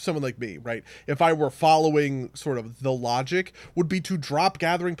for someone like me, right? If I were following sort of the logic, would be to drop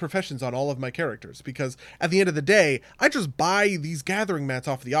gathering professions on all of my characters, because at the end of the day, I just buy these gathering mats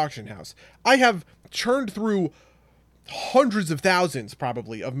off the auction house. I have churned through hundreds of thousands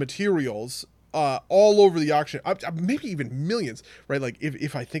probably of materials all over the auction, maybe even millions, right? Like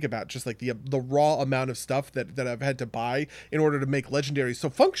if I think about just like the raw amount of stuff that I've had to buy in order to make legendaries. So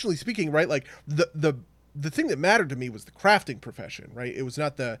functionally speaking, right, like the thing that mattered to me was the crafting profession, right? It was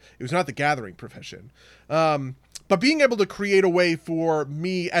not the gathering profession. But being able to create a way for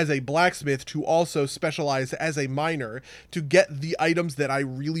me as a blacksmith to also specialize as a miner to get the items that I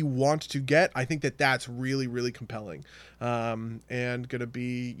really want to get, I think that's really, really compelling. And going to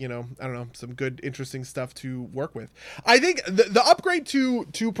be, I don't know, some good, interesting stuff to work with. I think the upgrade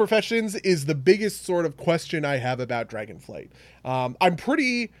to professions is the biggest sort of question I have about Dragonflight. I'm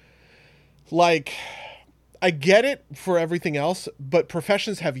pretty, I get it for everything else, but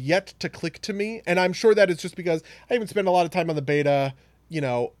professions have yet to click to me. And I'm sure that it's just because I haven't spent a lot of time on the beta.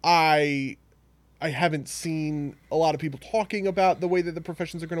 I haven't seen a lot of people talking about the way that the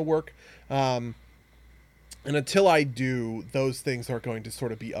professions are going to work. And until I do, those things are going to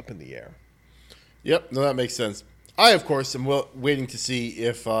sort of be up in the air. Yep, no, that makes sense. I, of course, am waiting to see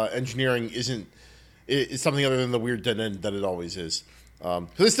if engineering is something other than the weird dead end that it always is.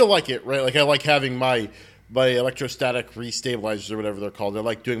 Because I still like it, right? Like, I like having my electrostatic restabilizers or whatever they're called. I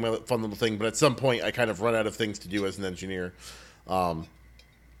like doing my fun little thing, but at some point I kind of run out of things to do as an engineer. But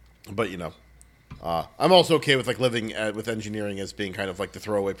I'm also okay with living with engineering as being kind of like the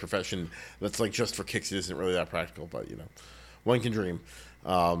throwaway profession that's like just for kicks. It isn't really that practical, but one can dream.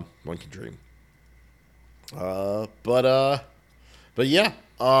 One can dream. But yeah.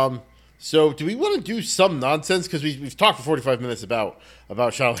 So do we want to do some nonsense? Because we've talked for 45 minutes about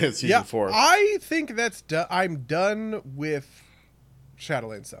Shadowlands Season 4. I think that's done. I'm done with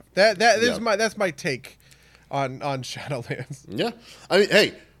Shadowlands stuff. That's my take on Shadowlands. Yeah. I mean,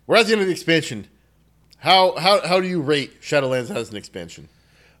 hey, we're at the end of the expansion. How do you rate Shadowlands as an expansion?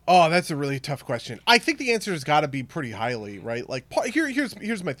 Oh, that's a really tough question. I think the answer has got to be pretty highly, right? Like,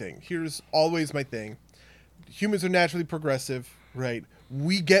 here's my thing. Here's always my thing. Humans are naturally progressive, right?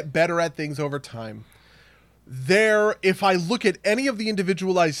 We get better at things over time. If I look at any of the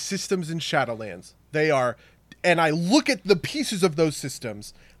individualized systems in Shadowlands, and I look at the pieces of those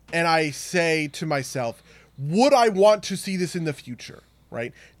systems, and I say to myself, would I want to see this in the future,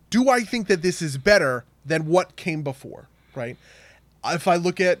 right? Do I think that this is better than what came before, right? If I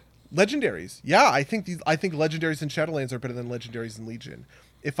look at legendaries, I think legendaries in Shadowlands are better than legendaries in Legion.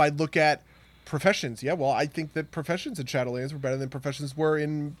 If I look at professions, I think that professions in Shadowlands were better than professions were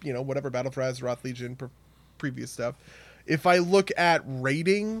in, whatever, Battle for Azeroth, Legion, previous stuff. If I look at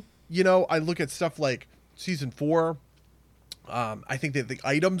raiding, I look at stuff like Season 4. I think that the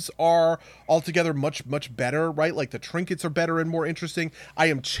items are altogether much, much better, right? Like the trinkets are better and more interesting. I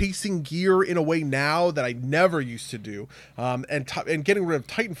am chasing gear in a way now that I never used to do. And getting rid of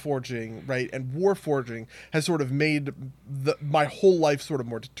Titan Forging, right, and War Forging has sort of made my whole life sort of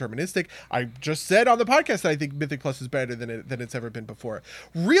more deterministic. I just said on the podcast that I think Mythic Plus is better than it's ever been before.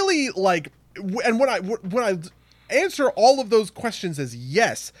 Really, and when I answer all of those questions as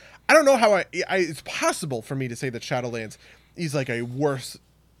yes, I don't know how it's possible for me to say that Shadowlands is like a worse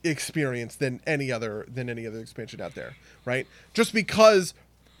experience than any other expansion out there, right? Just because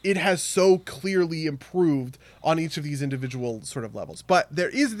it has so clearly improved on each of these individual sort of levels. But there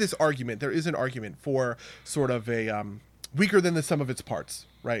is an argument for sort of a weaker than the sum of its parts,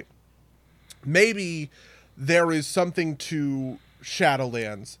 right? Maybe there is something to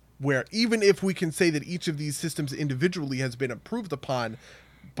Shadowlands where even if we can say that each of these systems individually has been improved upon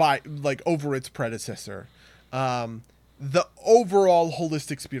by over its predecessor, the overall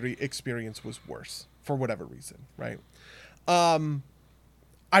holistic experience was worse for whatever reason, right?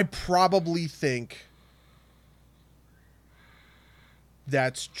 I probably think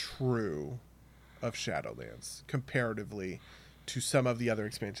that's true of Shadowlands comparatively to some of the other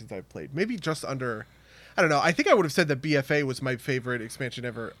expansions I've played. Maybe just under, I don't know. I think I would have said that BFA was my favorite expansion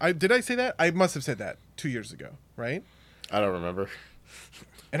ever. Did I say that? I must have said that 2 years ago, right? I don't remember.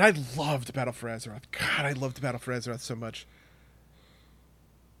 And I loved Battle for Azeroth. God, I loved Battle for Azeroth so much.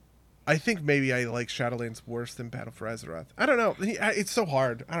 I think maybe I like Shadowlands worse than Battle for Azeroth. I don't know. It's so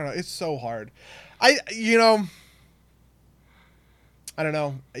hard. I don't know. It's so hard. I don't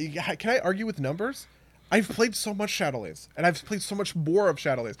know. Can I argue with numbers? I've played so much Shadowlands, and I've played so much more of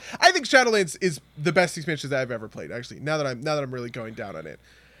Shadowlands. I think Shadowlands is the best expansion that I've ever played. Actually, now that I'm really going down on it,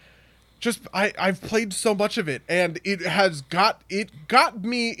 I've played so much of it, and it got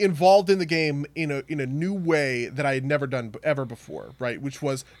me involved in the game in a new way that I had never done ever before. Right, which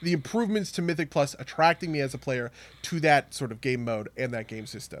was the improvements to Mythic Plus attracting me as a player to that sort of game mode and that game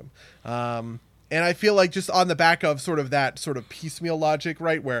system. And I feel like just on the back of sort of that sort of piecemeal logic,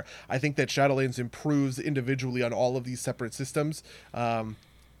 right, where I think that Shadowlands improves individually on all of these separate systems. Shadowlands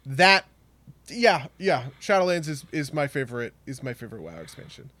is my favorite WoW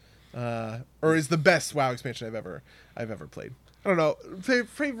expansion, or is the best WoW expansion I've ever played. I don't know.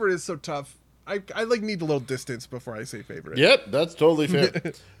 Favorite is so tough. I like need a little distance before I say favorite. Yep, that's totally fair.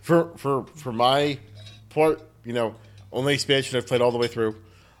 for my part, only expansion I've played all the way through.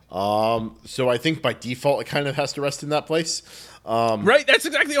 So I think by default it kind of has to rest in that place. Right, that's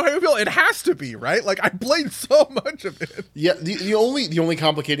exactly how I feel. It has to be, right? Like I played so much of it. Yeah, the only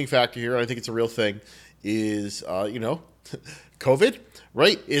complicating factor here, and I think it's a real thing, is COVID,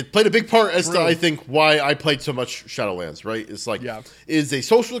 right? It played a big part as to I think why I played so much Shadowlands, right? It's like it is a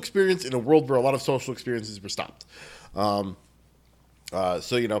social experience in a world where a lot of social experiences were stopped.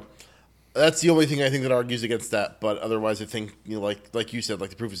 That's the only thing I think that argues against that. But otherwise, I think like you said, like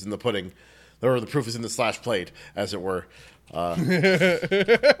the proof is in the pudding, or the proof is in the slash played, as it were. So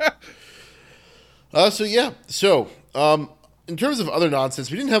in terms of other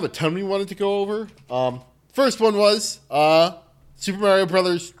nonsense, we didn't have a ton we wanted to go over. First one was Super Mario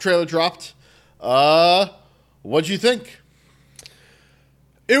Brothers trailer dropped. What'd you think?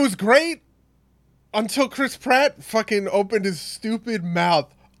 It was great until Chris Pratt fucking opened his stupid mouth.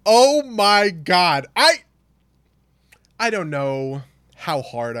 Oh my God. I don't know how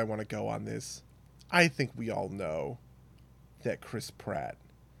hard I want to go on this. I think we all know that Chris Pratt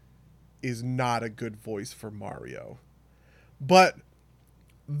is not a good voice for Mario. But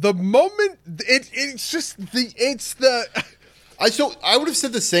the moment I would have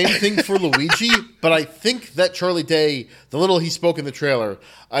said the same thing for Luigi, but I think that Charlie Day, the little he spoke in the trailer,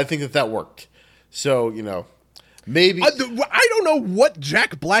 I think that worked. So, maybe I don't know what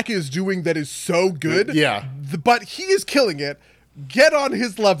Jack Black is doing that is so good. Yeah, but he is killing it. Get on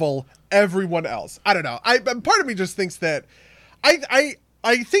his level, everyone else. I don't know. Part of me just thinks that I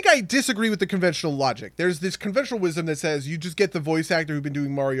think I disagree with the conventional logic. There's this conventional wisdom that says you just get the voice actor who's been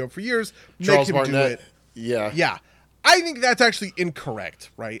doing Mario for years, Charles make him Martinet. do it. Yeah. I think that's actually incorrect,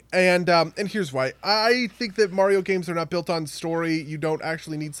 right? And here's why. I think that Mario games are not built on story. You don't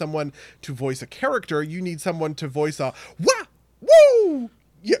actually need someone to voice a character. You need someone to voice a wah, woo,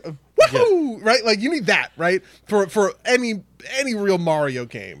 yeah, woohoo, right? Like you need that, right? For any real Mario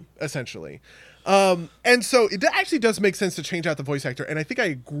game, essentially. And so it actually does make sense to change out the voice actor. And I think I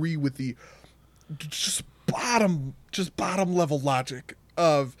agree with the just bottom level logic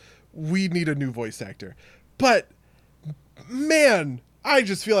of we need a new voice actor. But man, I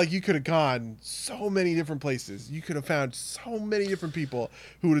just feel like you could have gone so many different places. You could have found so many different people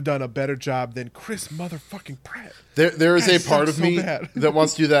who would have done a better job than Chris motherfucking Pratt. There is a part of me that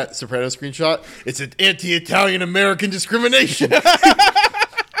wants to do that Soprano screenshot. It's an anti-Italian American discrimination.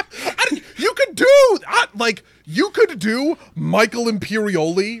 You could do Michael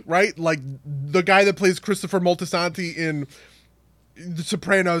Imperioli, right? Like the guy that plays Christopher Moltisanti in The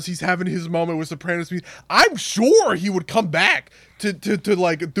Sopranos. He's having his moment with Sopranos. I'm sure he would come back to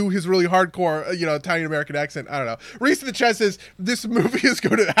like do his really hardcore, Italian American accent. I don't know. Reese in the chat says this movie is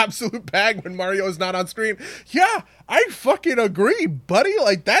going to absolute bag when Mario is not on screen. Yeah, I fucking agree, buddy.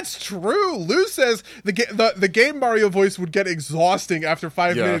 Like that's true. Lou says the game Mario voice would get exhausting after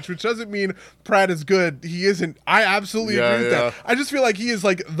 5 minutes, which doesn't mean Pratt is good. He isn't. I absolutely agree with that. I just feel like he is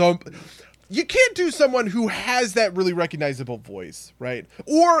like you can't do someone who has that really recognizable voice, right?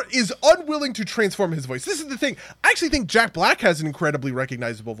 Or is unwilling to transform his voice. This is the thing. I actually think Jack Black has an incredibly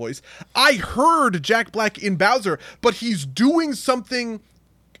recognizable voice. I heard Jack Black in Bowser, but he's doing something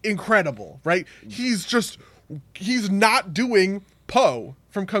incredible, right? He's not doing Po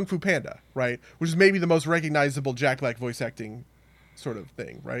from Kung Fu Panda, right? Which is maybe the most recognizable Jack Black voice acting sort of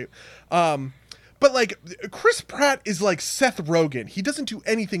thing, right? But like Chris Pratt is like Seth Rogen. He doesn't do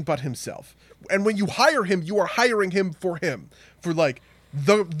anything but himself. And when you hire him, you are hiring him, for like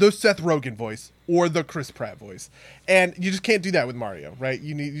the Seth Rogen voice or the Chris Pratt voice. And you just can't do that with Mario, right?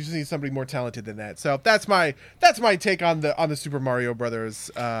 You just need somebody more talented than that. So that's my take on the Super Mario Brothers.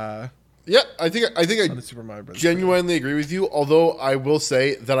 Yeah, I think I the Super Mario Brothers genuinely agree with you. Although I will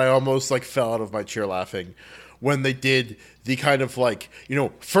say that I almost like fell out of my chair laughing when they did the kind of like, you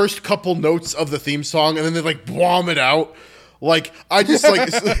know, first couple notes of the theme song and then they like bomb it out. Like, I just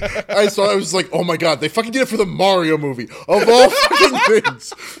like, I was like, oh my God, they fucking did it for the Mario movie of all fucking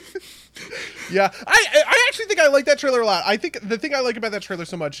things. Yeah, I actually think I like that trailer a lot. I think the thing I like about that trailer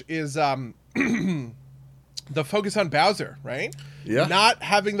so much is the focus on Bowser, right? Yeah. Not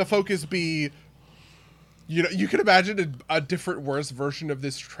having the focus be, you know, you can imagine a different, worse version of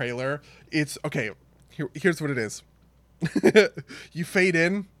this trailer. It's, okay, here's what it is. You fade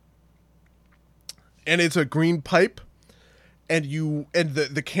in, and it's a green pipe. And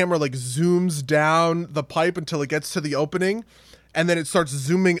the camera like zooms down the pipe until it gets to the opening, and then it starts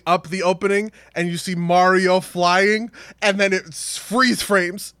zooming up the opening, and you see Mario flying, and then it freeze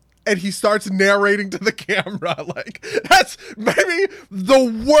frames, and he starts narrating to the camera. Like, that's maybe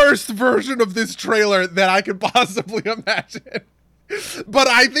the worst version of this trailer that I could possibly imagine. But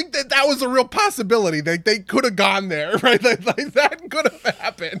I think that was a real possibility. They could have gone there, right? Like that could have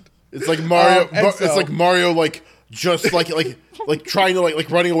happened. It's like Mario. It's like Mario, like just like trying to like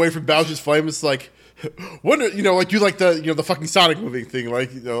running away from Bowser's flame. It's like, wonder, you know, like do like the, you know, the fucking Sonic movie thing,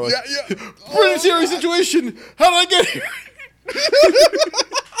 like, you know, like, yeah. Pretty serious situation. How did I get here?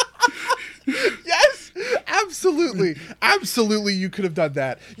 Yes, absolutely. You could have done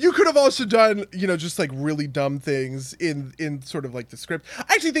that. You could have also done, you know, just like really dumb things in sort of like the script.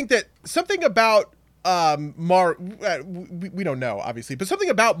 I actually think that something about we don't know, obviously, but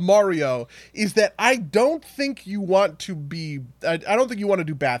something about Mario is that I don't think you want to be, I don't think you want to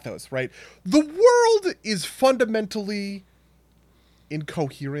do bathos, right? The world is fundamentally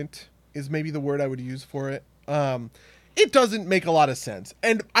incoherent, is maybe the word I would use for it. It doesn't make a lot of sense.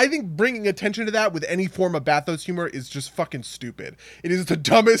 And I think bringing attention to that with any form of bathos humor is just fucking stupid. It is the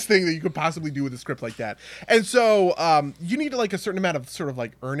dumbest thing that you could possibly do with a script like that. And so you need like a certain amount of sort of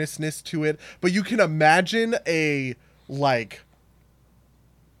like earnestness to it. But you can imagine a like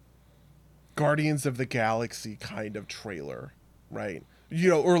Guardians of the Galaxy kind of trailer, right? You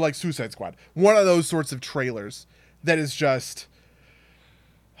know, or like Suicide Squad. One of those sorts of trailers that is just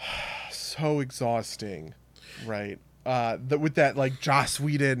so exhausting, right? With that like Joss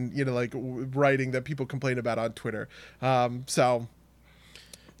Whedon, you know, like writing that people complain about on Twitter. So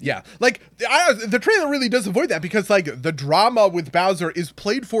yeah, like the trailer really does avoid that because like the drama with Bowser is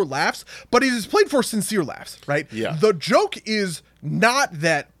played for laughs, but it is played for sincere laughs, right? Yeah. The joke is not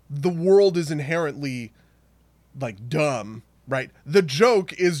that the world is inherently like dumb, right? The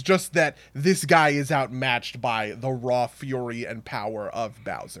joke is just that this guy is outmatched by the raw fury and power of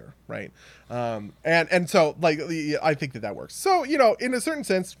Bowser, right? And so like I think that works. So, you know, in a certain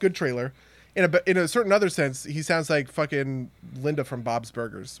sense, good trailer. In a certain other sense, he sounds like fucking Linda from Bob's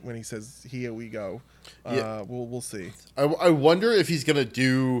Burgers when he says, "Here we go." Yeah. We'll see. I wonder if he's gonna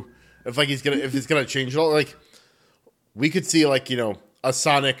do, if it's gonna change it all. Like, we could see like, you know, a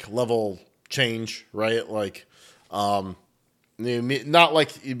Sonic level change, right? Like, not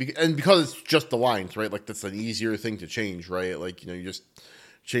like, and because it's just the lines, right? Like, that's an easier thing to change, right? Like, you know, you just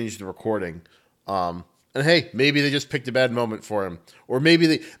change the recording. And hey, maybe they just picked a bad moment for him, or maybe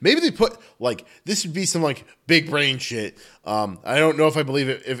they put like, this would be some like big brain shit. I don't know if I believe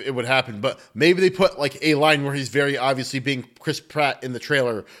it, if it would happen, but maybe they put like a line where he's very obviously being Chris Pratt in the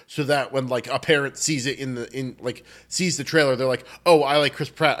trailer, so that when like a parent sees it sees the trailer, they're like, oh, I like Chris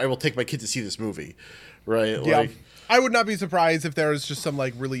Pratt, I will take my kid to see this movie, right? Yeah. Like, I would not be surprised if there was just some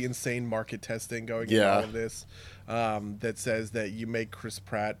like really insane market testing going into all of this, that says that you make Chris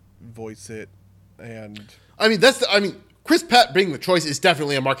Pratt voice it. And I mean, Chris Pratt being the choice is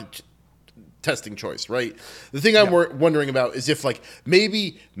definitely a market testing choice, right? The thing I'm wondering about is if like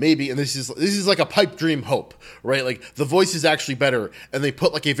maybe, and this is like a pipe dream hope, right? Like the voice is actually better, and they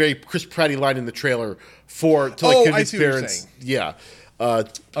put like a very Chris Pratt-y line in the trailer to convince parents,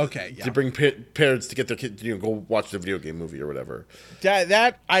 to bring parents to get their kid to, you know, go watch the video game movie or whatever.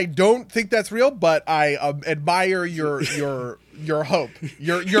 That I don't think that's real, but I admire your hope.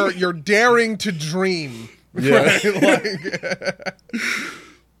 You're daring to dream. Yeah.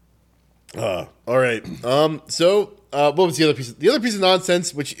 Right? All right. So what was the other piece? The other piece of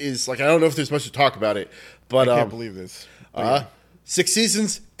nonsense, which is like, I don't know if there's much to talk about it, but I can't believe this. 6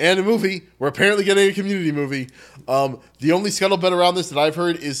 seasons and a movie. We're apparently getting a Community movie. The only scuttlebutt around this that I've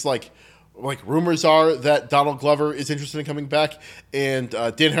heard is like, like rumors are that Donald Glover is interested in coming back, and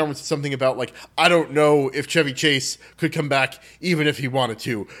Dan Harmon said something about like, I don't know if Chevy Chase could come back even if he wanted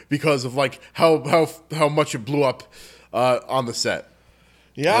to, because of like how much it blew up on the set.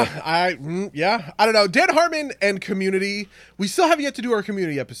 I don't know. Dan Harmon and Community. We still have yet to do our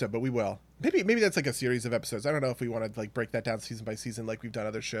Community episode, but we will. Maybe that's like a series of episodes. I don't know if we want to like break that down season by season like we've done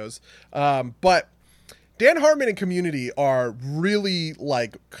other shows. But Dan Harmon and Community are really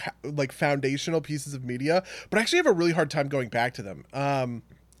like foundational pieces of media, but I actually have a really hard time going back to them.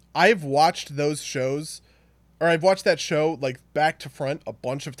 I've watched those shows, or I've watched that show like back to front a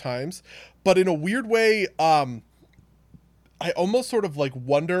bunch of times, but in a weird way, I almost sort of like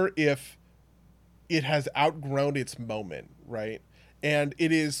wonder if it has outgrown its moment, right? And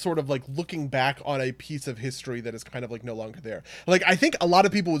it is sort of like looking back on a piece of history that is kind of like no longer there. Like, I think a lot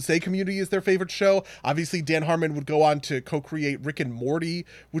of people would say Community is their favorite show. Obviously, Dan Harmon would go on to co-create Rick and Morty,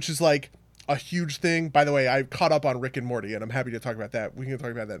 which is like a huge thing. By the way, I caught up on Rick and Morty, and I'm happy to talk about that. We can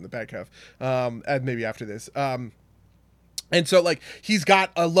talk about that in the back half, and maybe after this. And so, like, he's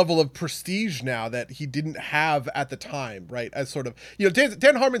got a level of prestige now that he didn't have at the time, right? As sort of, you know,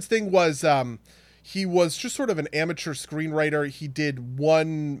 Dan Harmon's thing was, he was just sort of an amateur screenwriter. He did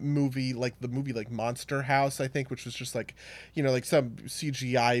one movie, like the movie like Monster House, I think, which was just like, you know, like some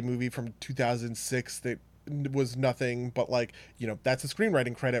CGI movie from 2006 that was nothing but like, you know, that's a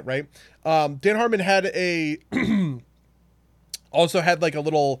screenwriting credit, right? Dan Harmon had a... also had like a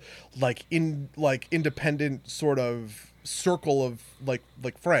little like independent sort of circle of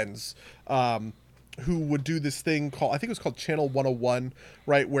like friends who would do this thing called, I think it was called Channel 101,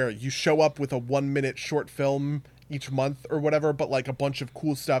 right, where you show up with a 1-minute short film each month or whatever, but like a bunch of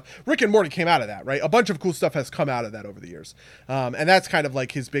cool stuff. Rick and Morty came out of that, right? A bunch of cool stuff has come out of that over the years, and that's kind of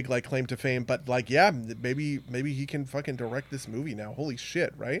like his big like claim to fame. But like, yeah, maybe he can fucking direct this movie now. Holy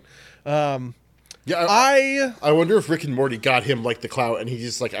shit, right? Yeah, I wonder if Rick and Morty got him like the clout, and he's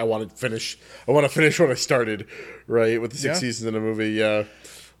just like, I want to finish what I started, right, with the 6 seasons in a movie. Yeah,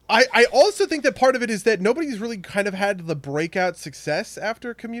 I also think that part of it is that nobody's really kind of had the breakout success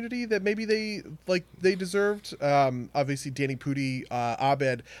after Community that maybe they deserved. Obviously, Danny Pudi,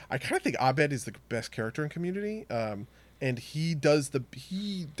 Abed. I kind of think Abed is the best character in Community, and he does the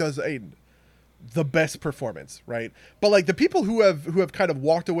best performance, right? But like the people who have kind of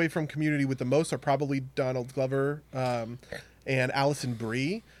walked away from Community with the most are probably Donald Glover and Alison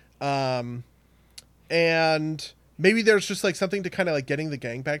Brie, and maybe there's just like something to kind of like getting the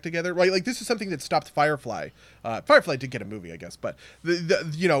gang back together, right? Like this is something that stopped Firefly. Firefly did get a movie, I guess, but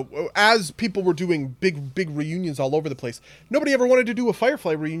the you know, as people were doing big reunions all over the place, nobody ever wanted to do a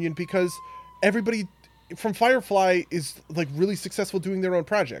Firefly reunion because everybody from Firefly is like really successful doing their own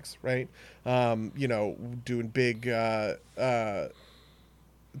projects, right? You know, doing big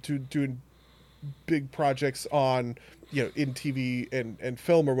doing big projects on, you know, in TV and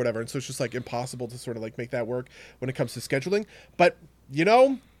film or whatever. And so it's just like impossible to sort of like make that work when it comes to scheduling. But, you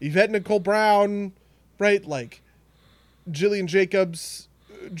know, Yvette Nicole Brown, right? Like Jillian Jacobs,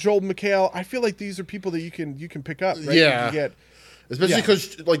 Joel McHale. I feel like these are people that you can pick up, right? Yeah. You get, especially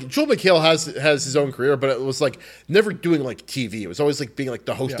because like Joel McHale has his own career, but it was like never doing like TV. It was always like being like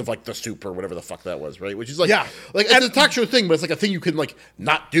the host of like The Soup or whatever the fuck that was, right? Which is like like it's a talk show thing, but it's like a thing you can like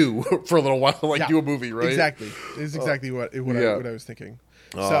not do for a little while, like do a movie, right? Exactly, is exactly what I was thinking.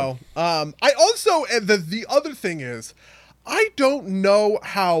 So I also the other thing is, I don't know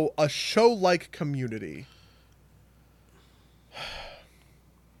how a show like Community,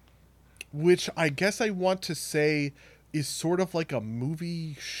 which I guess I want to say is sort of like a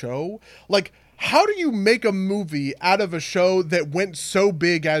movie show. Like, how do you make a movie out of a show that went so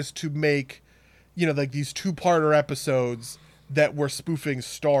big as to make, you know, like these 2-parter episodes that were spoofing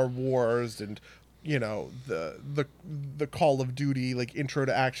Star Wars and, you know, the Call of Duty, like intro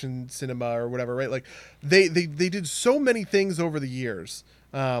to action cinema or whatever, right? Like they did so many things over the years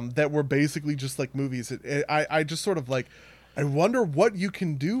that were basically just like movies. I just sort of like, I wonder what you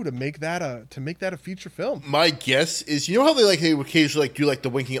can do to make that a feature film. My guess is, you know how they occasionally like do like the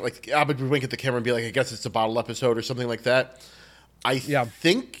winking at, like Abed would wink at the camera and be like, I guess it's a bottle episode or something like that. I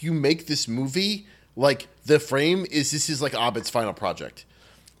think you make this movie like the frame is this is like Abed's final project.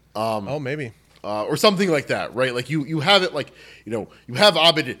 Maybe. Or something like that, right? Like you have it like, you know, you have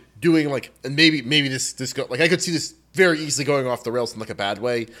Abed doing like, and maybe this go, like I could see this very easily going off the rails in like a bad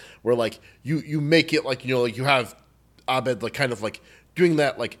way, where like you make it like, you know, like you have Abed like kind of like doing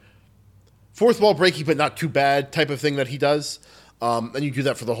that like fourth wall breaking but not too bad type of thing that he does, and you do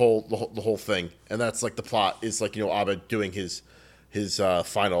that for the whole thing, and that's like the plot is like, you know, Abed doing his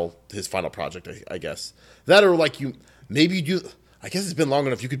final project, I guess. That or like you maybe you do, I guess it's been long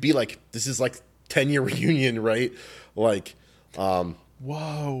enough. You could be like, this is like 10-year reunion, right? Like,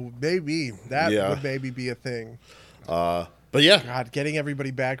 whoa, maybe that would maybe be a thing. But yeah, God, getting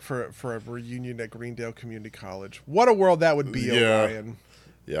everybody back for a reunion at Greendale Community College. What a world that would be, Orion.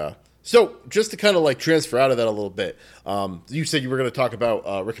 Yeah. So just to kind of like transfer out of that a little bit, you said you were going to talk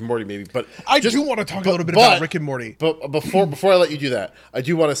about Rick and Morty maybe, but I do want to talk a little bit about Rick and Morty. But before I let you do that, I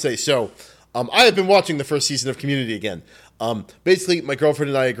do want to say, so I have been watching the first season of Community again. Basically, my girlfriend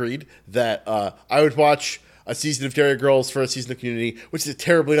and I agreed that I would watch a season of Derry Girls for a season of Community, which is a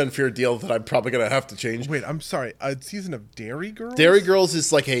terribly unfair deal that I'm probably going to have to change. Wait, I'm sorry. A season of Derry Girls? Derry Girls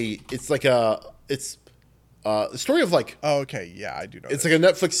is like it's the story of like... Oh, okay. Yeah, I do know. It's like a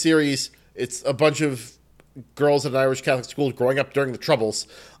Netflix series. It's a bunch of girls at an Irish Catholic school growing up during the Troubles.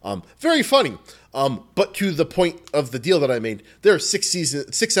 Very funny. But to the point of the deal that I made, there are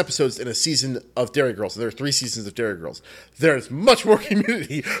 6 episodes in a season of Derry Girls. And there are 3 seasons of Derry Girls. There is much more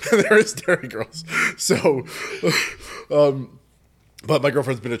Community than there is Derry Girls. So, but my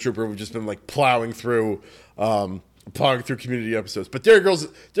girlfriend's been a trooper. We've just been like plowing through Community episodes. But Derry Girls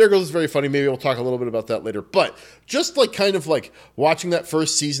is very funny. Maybe we'll talk a little bit about that later. But just like kind of like watching that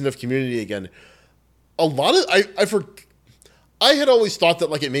first season of Community again, a lot of I had always thought that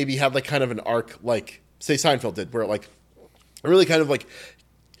like it maybe had like kind of an arc like say Seinfeld did, where it really kind of like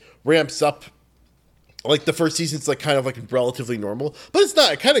ramps up. Like the first season's like kind of like relatively normal, but it's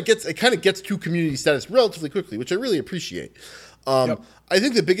not. It kind of gets to Community status relatively quickly, which I really appreciate. I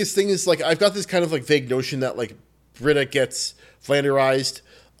think the biggest thing is like I've got this kind of like vague notion that like Britta gets Flanderized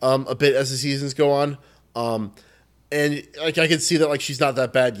a bit as the seasons go on, and like I can see that like she's not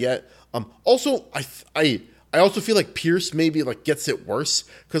that bad yet. Also, I also feel like Pierce maybe like gets it worse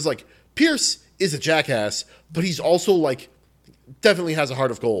because like Pierce is a jackass, but he's also like definitely has a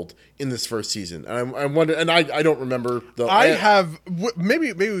heart of gold in this first season. And I wonder, and I don't remember the.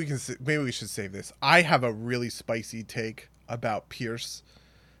 Maybe we should save this. I have a really spicy take about Pierce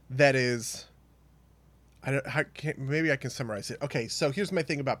that is. Maybe I can summarize it. Okay, so here's my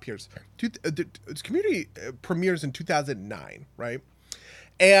thing about Pierce. Community premieres in 2009, right?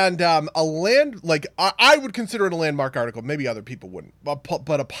 And I would consider it a landmark article. Maybe other people wouldn't. But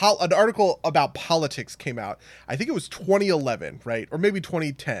an article about politics came out. I think it was 2011, right? Or maybe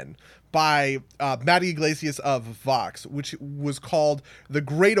 2010 by Matty Iglesias of Vox, which was called The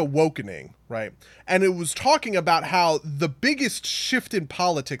Great Awakening, right? And it was talking about how the biggest shift in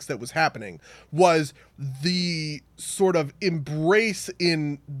politics that was happening was the sort of embrace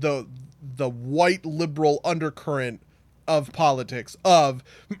in the white liberal undercurrent of politics of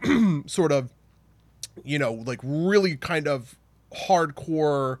sort of, like really kind of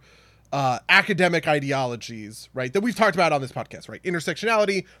hardcore academic ideologies, right, that we've talked about on this podcast, right?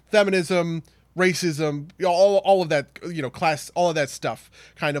 Intersectionality, feminism, racism, all of that, class, all of that stuff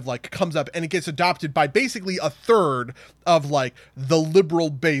kind of like comes up and it gets adopted by basically a third of like the liberal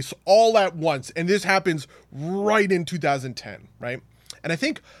base all at once. And this happens right in 2010, right? And I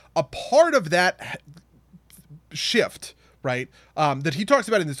think a part of that shift, right, that he talks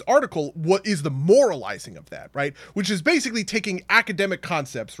about in this article, what is the moralizing of that, right, which is basically taking academic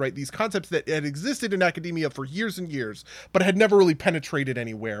concepts, right, these concepts that had existed in academia for years and years but had never really penetrated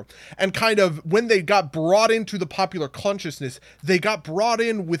anywhere, and kind of when they got brought into the popular consciousness, they got brought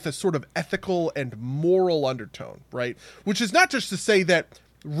in with a sort of ethical and moral undertone, right, which is not just to say that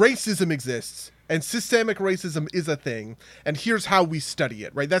racism exists and systemic racism is a thing and here's how we study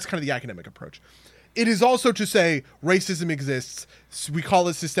it, right, that's kind of the academic approach. It is also to say racism exists. We call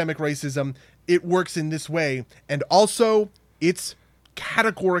it systemic racism. It works in this way. And also, it's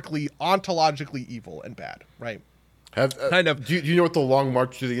categorically, ontologically evil and bad, right? Do you know what the Long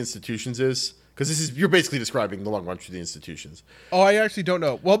March Through the Institutions is? Because you're basically describing the Long March Through the Institutions. Oh, I actually don't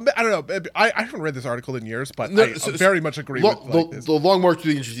know. Well, I don't know. I haven't read this article in years, but I very much agree with this. The Long March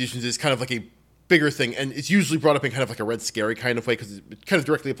Through the Institutions is kind of like a bigger thing, and it's usually brought up in kind of like a Red Scary kind of way because it kind of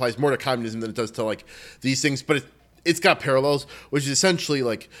directly applies more to communism than it does to like these things, but it's got parallels, which is essentially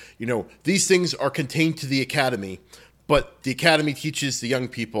like, these things are contained to the academy, but the academy teaches the young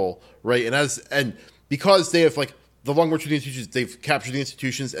people, right? And because they have like the Long March Through the Institutions, they've captured the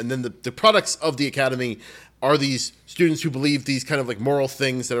institutions, and then the products of the academy are these students who believe these kind of like moral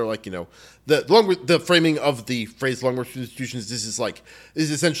things that are like, the framing of the phrase Long March Through the Institutions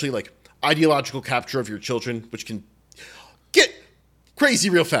is essentially like ideological capture of your children, which can get crazy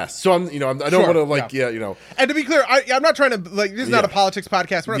real fast. So I don't want to like, And to be clear, I'm not trying to like, this is not a politics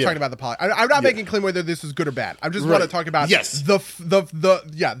podcast. We're not talking about the politics. I'm not making a claim whether this is good or bad. I just want to talk about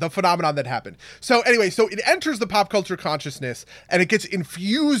the phenomenon that happened. So anyway, so it enters the pop culture consciousness and it gets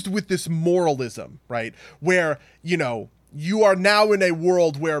infused with this moralism, right? Where, you are now in a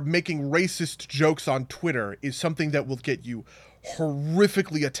world where making racist jokes on Twitter is something that will get you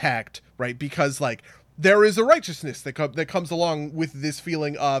horrifically attacked, right? Because like there is a righteousness that comes along with this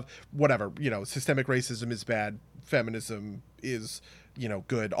feeling of whatever, systemic racism is bad, feminism is,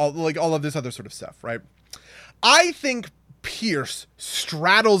 good, all of this other sort of stuff, right? I think Pierce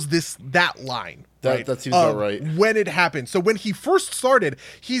straddles that line. Right? That seems about right. When it happened. So when he first started,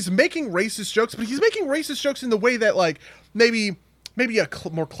 he's making racist jokes, but he's making racist jokes in the way that like maybe a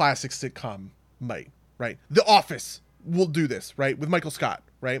more classic sitcom might, right? The Office will do this, right? With Michael Scott,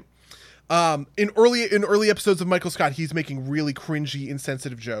 right? In early episodes of Michael Scott, he's making really cringy,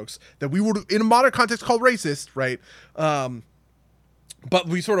 insensitive jokes that we would in a modern context call racist, right? But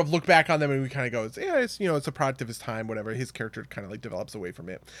we sort of look back on them and we kind of go, it's a product of his time, whatever. His character kind of like develops away from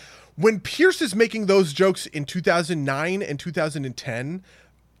it. When Pierce is making those jokes in 2009 and 2010,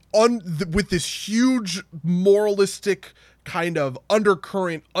 with this huge moralistic kind of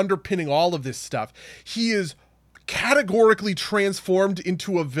undercurrent underpinning all of this stuff, he is categorically transformed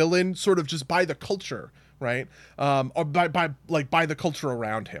into a villain sort of just by the culture, right? Or by the culture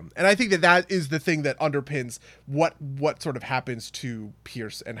around him. And I think that is the thing that underpins what sort of happens to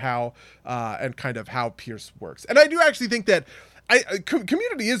Pierce and how and kind of how Pierce works. And I do actually think that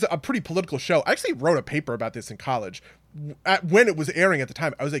Community is a pretty political show. I actually wrote a paper about this in college when it was airing at the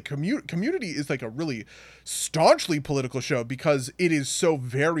time. I was like, Community is like a really staunchly political show because it is so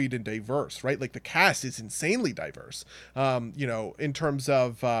varied and diverse, right? Like the cast is insanely diverse, in terms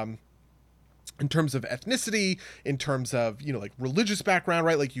of ethnicity, in terms of, like religious background,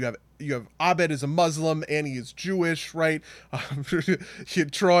 right? Like you have Abed is a Muslim, Annie is Jewish, right?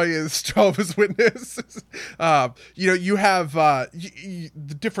 Troy is Jehovah's Witness. You have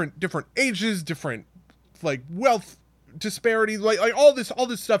the different ages, different like wealth disparity, like all this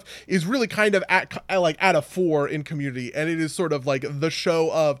stuff is really kind of at a fore in Community, and it is sort of like the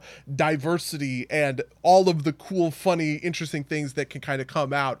show of diversity and all of the cool, funny, interesting things that can kind of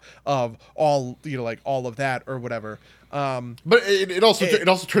come out of all all of that or whatever. But it also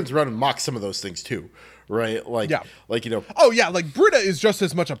turns around and mocks some of those things too, right? Oh yeah, like Britta is just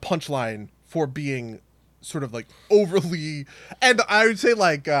as much a punchline for being sort of like overly, and I would say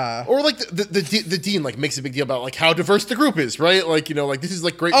like or like the dean like makes a big deal about like how diverse the group is, right? Like this is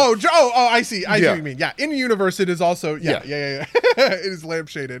like great. I see what you mean. Yeah, in universe it is also yeah. It is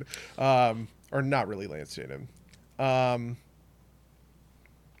lampshaded, or not really lampshaded.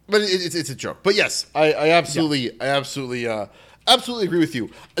 But it's a joke. But yes, I absolutely agree with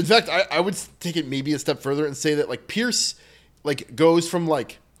you. In fact, I would take it maybe a step further and say that like Pierce like goes from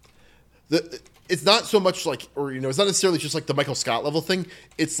like it's not so much like, or it's not necessarily just like the Michael Scott level thing.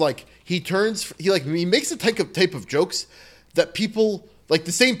 It's like he makes a type of jokes that people like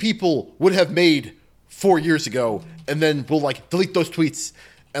the same people would have made 4 years ago, and then will like delete those tweets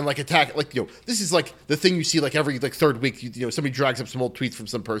and like attack, like this is like the thing you see like every like third week. Somebody drags up some old tweets from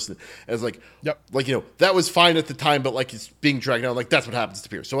some person as like, yep, like that was fine at the time, but like it's being dragged down. Like that's what happens to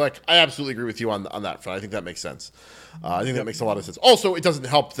Pierce. So like I absolutely agree with you on that front. I think that makes sense. I think that makes a lot of sense. Also, it doesn't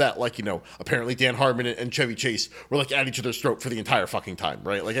help that like apparently Dan Harmon and Chevy Chase were like at each other's throat for the entire fucking time,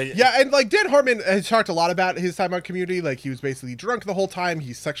 right? Like and like Dan Harmon has talked a lot about his time on Community. Like he was basically drunk the whole time.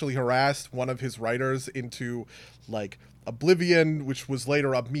 He sexually harassed one of his writers into like oblivion, which was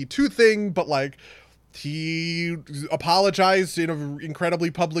later a Me Too thing, but like he apologized in an incredibly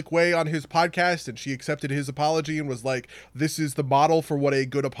public way on his podcast, and she accepted his apology and was like, this is the model for what a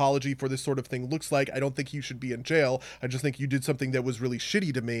good apology for this sort of thing looks like. I don't think you should be in jail. I just think you did something that was really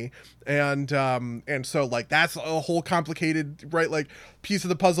shitty to me. And so like that's a whole complicated, right, like piece of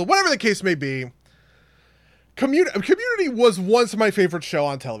the puzzle, whatever the case may be. Community was once my favorite show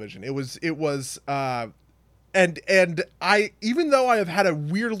on television. It was and I, even though I have had a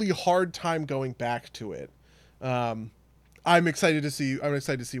weirdly hard time going back to it, I'm excited to see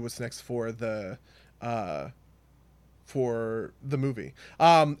what's next for the movie.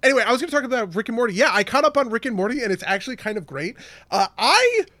 Anyway, I was going to talk about Rick and Morty. Yeah, I caught up on Rick and Morty, and it's actually kind of great.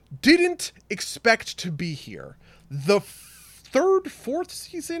 I didn't expect to be here. The fourth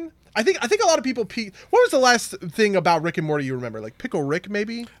season. I think a lot of people what was the last thing about Rick and Morty you remember? Like Pickle Rick,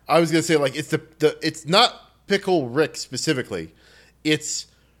 maybe? I was going to say like it's it's not Pickle Rick specifically. It's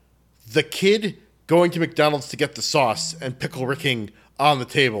the kid going to McDonald's to get the sauce and Pickle Ricking on the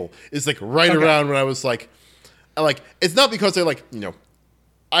table is like around when I was like it's not because I like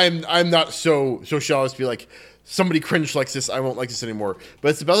I'm not so shallow to be like somebody cringe likes this, I won't like this anymore. But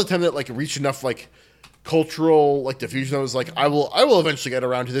it's about the time that like reached enough like cultural like diffusion. I was like I will eventually get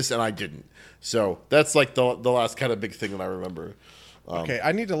around to this, and I didn't. So that's like the last kind of big thing that I remember. Okay,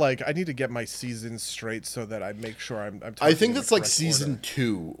 I need to get my seasons straight so that I make sure I'm I think in the that's like correct season order.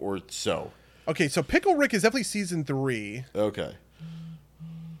 2 or so. Okay, so Pickle Rick is definitely season 3. Okay.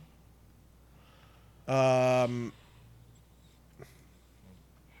 Because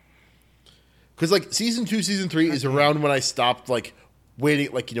like season 2, season 3 is around when I stopped like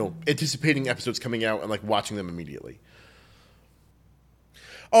waiting, like, anticipating episodes coming out and like watching them immediately.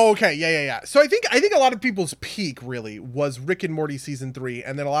 Oh, okay, yeah. So I think a lot of people's peak really was Rick and Morty season 3,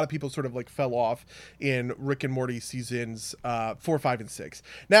 and then a lot of people sort of like fell off in Rick and Morty seasons 4, 5, and 6.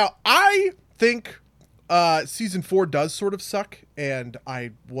 Now I think season 4 does sort of suck, and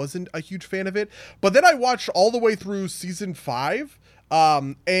I wasn't a huge fan of it. But then I watched all the way through season 5.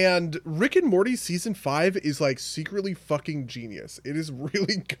 And Rick and Morty season 5 is like secretly fucking genius. It is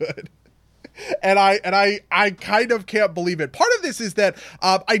really good. And I kind of can't believe it. Part of this is that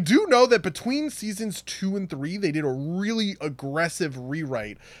I do know that between seasons 2 and 3, they did a really aggressive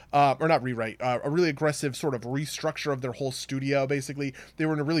rewrite, a really aggressive sort of restructure of their whole studio. Basically, they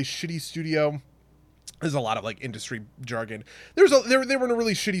were in a really shitty studio. There's a lot of like industry jargon. They were in a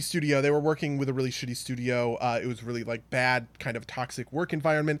really shitty studio. They were working with a really shitty studio. It was really like bad, kind of toxic work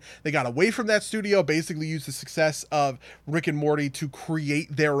environment. They got away from that studio, basically used the success of Rick and Morty to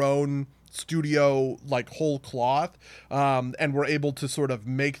create their own studio, like whole cloth, and were able to sort of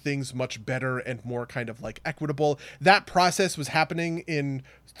make things much better and more kind of like equitable. That process was happening in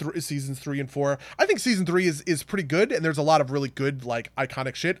seasons 3 and 4. I think season 3 is pretty good, and there's a lot of really good like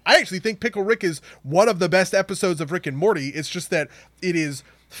iconic shit. I actually think Pickle Rick is one of the best episodes of Rick and Morty. It's just that it is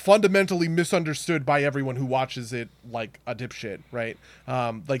fundamentally misunderstood by everyone who watches it like a dipshit, right?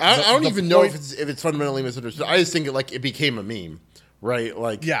 Like I don't even know if it's fundamentally misunderstood. I just think it became a meme. Right,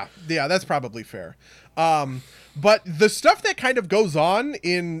 like yeah, that's probably fair. But the stuff that kind of goes on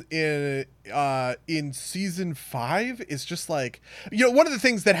in season 5 is just like, one of the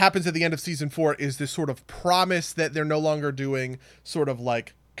things that happens at the end of season 4 is this sort of promise that they're no longer doing sort of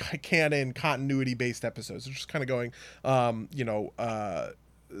like canon continuity based episodes. They're just kind of going,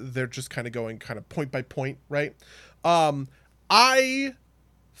 they're just kind of going kind of point by point, right? I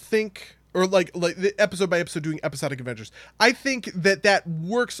think. Or like the episode by episode doing episodic adventures. I think that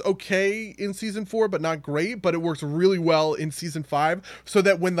works okay in season 4, but not great. But it works really well in season 5, so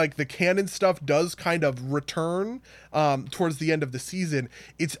that when like the canon stuff does kind of return towards the end of the season,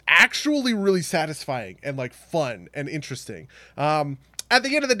 it's actually really satisfying and like fun and interesting. At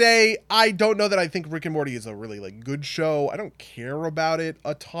the end of the day, I don't know that I think Rick and Morty is a really like good show. I don't care about it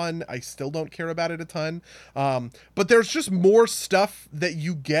a ton. I still don't care about it a ton. But there's just more stuff that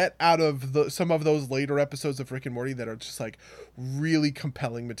you get out of some of those later episodes of Rick and Morty that are just like really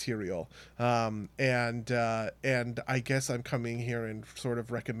compelling material. And I guess I'm coming here and sort of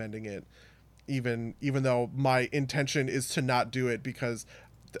recommending it, even though my intention is to not do it because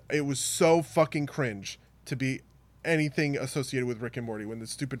it was so fucking cringe to be anything associated with Rick and Morty when the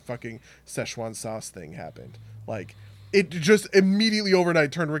stupid fucking Szechuan sauce thing happened. Like, it just immediately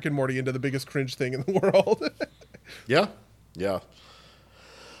overnight turned Rick and Morty into the biggest cringe thing in the world. Yeah.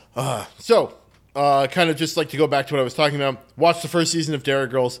 So, kind of just like to go back to what I was talking about, watch the first season of Dare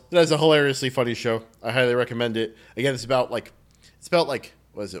Girls. That is a hilariously funny show. I highly recommend it. Again, it's about what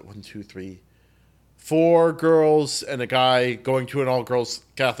is it? 1, 2, 3, 4 girls and a guy going to an all-girls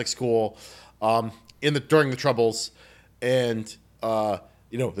Catholic school, during the Troubles, and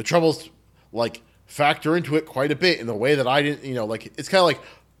the Troubles like factor into it quite a bit in the way that I didn't, it's kind of like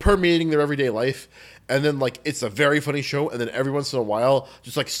permeating their everyday life, and then like it's a very funny show, and then every once in a while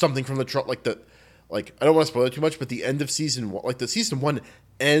just like something from the I don't want to spoil it too much, but the end of season 1, like the season 1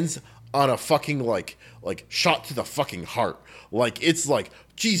 ends on a fucking like shot to the fucking heart. Like it's like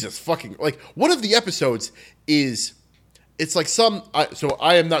Jesus fucking, like one of the episodes is. It's like so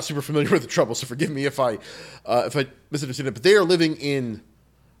I am not super familiar with the Trouble, so forgive me if I misunderstood it. But they are living in,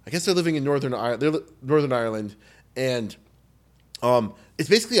 I guess they're living in Northern Ireland, and it's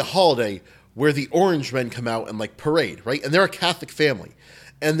basically a holiday where the Orange Men come out and like parade, right? And they're a Catholic family,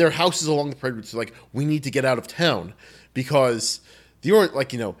 and their house is along the parade route. So like, we need to get out of town because the Orange,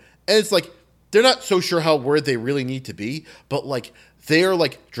 and it's like they're not so sure how worried they really need to be, but like. They're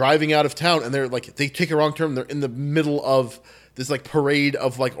like driving out of town, and they're like they take a wrong turn. They're in the middle of this like parade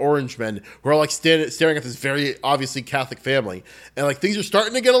of like Orange Men who are like staring at this very obviously Catholic family, and like things are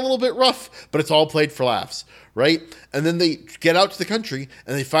starting to get a little bit rough, but it's all played for laughs, right? And then they get out to the country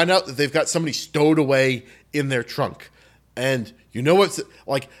and they find out that they've got somebody stowed away in their trunk, and what's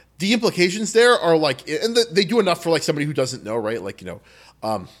like the implications there are like, and they do enough for like somebody who doesn't know, right? Like it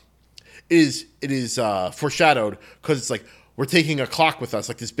is foreshadowed because it's like. we're taking a clock with us,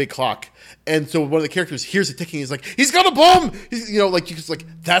 like this big clock. And so one of the characters hears it ticking. He's like, he's got a bomb. He's, like, you just like,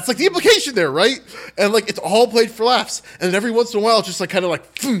 that's like the implication there, right? And like, it's all played for laughs. And then every once in a while, it's just like kind of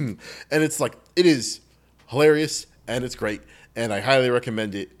like, and it's like, it is hilarious and it's great. And I highly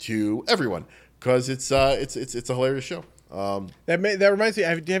recommend it to everyone because it's a hilarious show. That reminds me.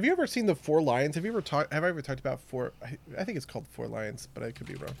 Have you ever seen the Four Lions? Have I ever talked about Four? I think it's called Four Lions, but I could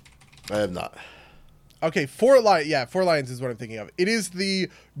be wrong. I have not. Okay, Four Lions is what I'm thinking of. It is the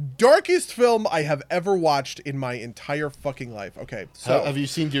darkest film I have ever watched in my entire fucking life. Okay, so have you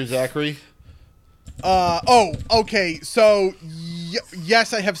seen Dear Zachary? Okay. So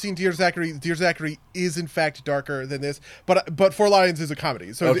yes, I have seen Dear Zachary. Dear Zachary is in fact darker than this, but Four Lions is a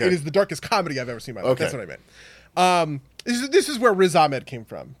comedy, so Okay. it is the darkest comedy I've ever seen in my life. Okay. That's what I meant. This is where Riz Ahmed came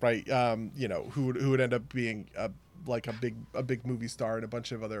from, right? Who would end up being a big movie star in a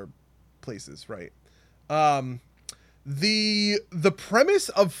bunch of other places, right? The premise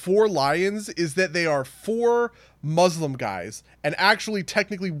of Four Lions is that they are four Muslim guys and actually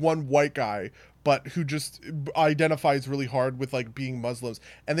technically one white guy, but who just identifies really hard with like being Muslims,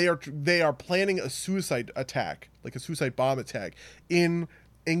 and they are planning a suicide attack, like a suicide bomb attack in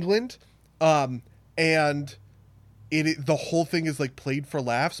England, and the whole thing is like played for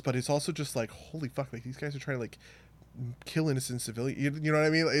laughs, but it's also just like, holy fuck, like these guys are trying to like kill innocent civilians. You know what I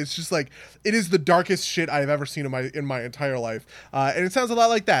mean? It's just like, it is the darkest shit I've ever seen in my entire life, and it sounds a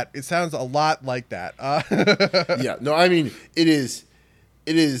lot like that. It sounds a lot like that. Yeah, no, I mean, it is.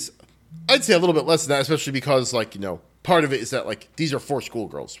 I'd say a little bit less than that, especially because like, part of it is that like these are four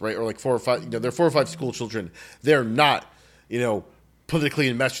schoolgirls, right? Or like 4 or 5. They're 4 or 5 school children. They're not, politically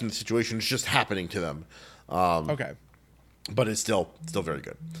enmeshed in the situation. It's just happening to them. Okay. But it's still very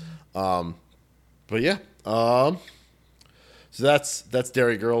good. But yeah. So that's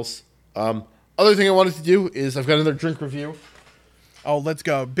Dairy Girls. Other thing I wanted to do is I've got another drink review. Oh, let's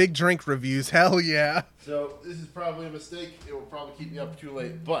go. Big drink reviews. Hell yeah. So this is probably a mistake. It will probably keep me up too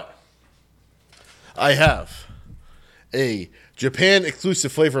late. But I have a Japan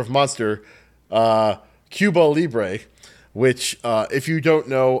exclusive flavor of Monster, Cuba Libre, which, if you don't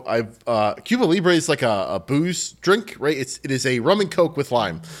know, Cuba Libre is like a booze drink, right? It is a rum and coke with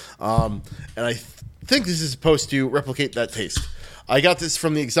lime, and I think this is supposed to replicate that taste. I got this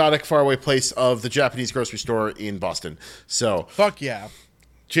from the exotic faraway place of the Japanese grocery store in Boston. So fuck yeah!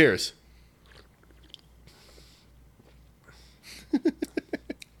 Cheers.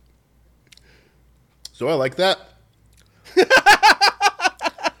 So I like that.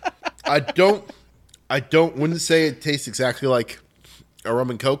 Wouldn't say it tastes exactly like a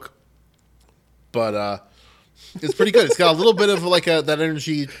rum and coke, but it's pretty good. It's got a little bit of like that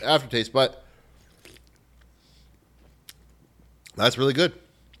energy aftertaste, but that's really good.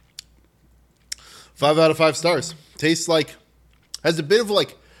 5 out of 5 stars. Tastes like, has a bit of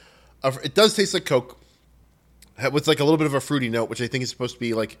like, it does taste like Coke with like a little bit of a fruity note, which I think is supposed to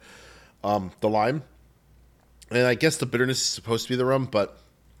be like the lime. And I guess the bitterness is supposed to be the rum, but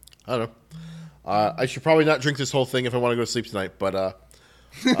I don't know. I should probably not drink this whole thing if I want to go to sleep tonight, but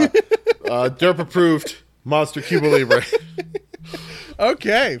Derp approved Monster Cuba Libre.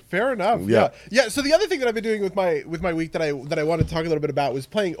 Okay, fair enough. Yeah. So the other thing that I've been doing with my week that I wanted to talk a little bit about was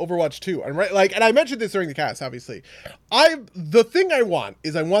playing Overwatch 2. And and I mentioned this during the cast, obviously. The thing I want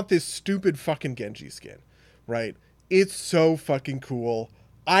this stupid fucking Genji skin, right? It's so fucking cool.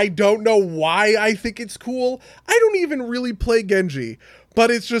 I don't know why I think it's cool. I don't even really play Genji, but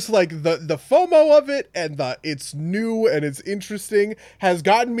it's just like the FOMO of it and it's new and it's interesting has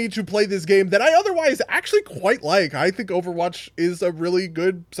gotten me to play this game that I otherwise actually quite like. I think Overwatch is a really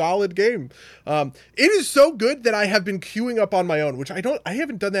good, solid game. It is so good that I have been queuing up on my own, which I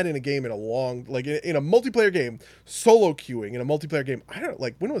haven't done that in a game in a long, like in a multiplayer game, solo queuing in a multiplayer game. I don't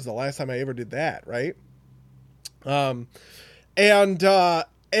like, when was the last time I ever did that, right?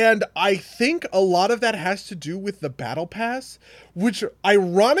 And I think a lot of that has to do with the Battle Pass, which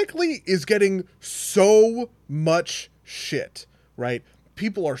ironically is getting so much shit, right?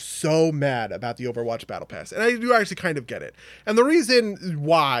 People are so mad about the Overwatch Battle Pass, and I do actually kind of get it. And the reason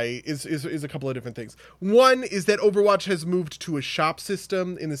why is a couple of different things. One is that Overwatch has moved to a shop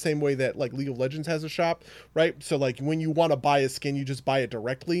system in the same way that like League of Legends has a shop, right? So like when you want to buy a skin, you just buy it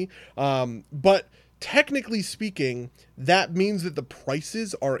directly. But technically speaking, that means that the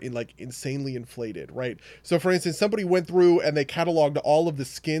prices are insanely inflated, right? So for instance, somebody went through and they cataloged all of the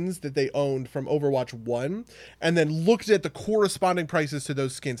skins that they owned from Overwatch 1 and then looked at the corresponding prices to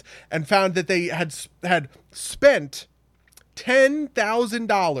those skins and found that they had spent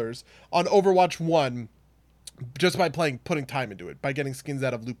 $10,000 on Overwatch 1 just by putting time into it, by getting skins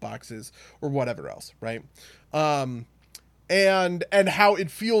out of loot boxes or whatever else, right? and how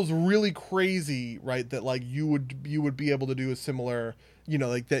it feels really crazy, right? That like you would be able to do a similar,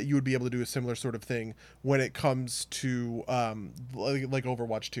 like that you would be able to do a similar sort of thing when it comes to like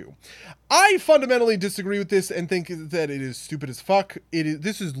Overwatch 2. I fundamentally disagree with this and think that it is stupid as fuck.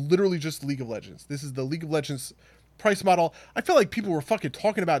 This is literally just League of Legends. This is the League of Legends price model. I feel like people were fucking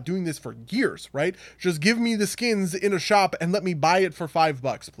talking about doing this for years, right? Just give me the skins in a shop and let me buy it for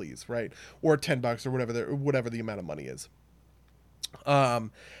 $5, please, right? Or $10 or whatever the amount of money is.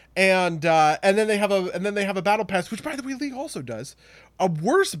 And then they have a battle pass, which by the way League also does a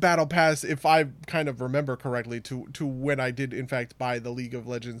worse battle pass, if I kind of remember correctly, to when I did in fact buy the League of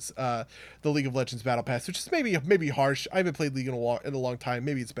Legends battle pass, which is maybe harsh. I haven't played League in a long time.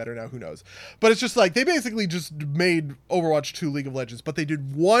 Maybe it's better now, who knows? But it's just like they basically just made Overwatch 2 League of Legends, but they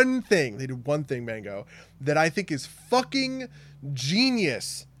did one thing, Mango, that I think is fucking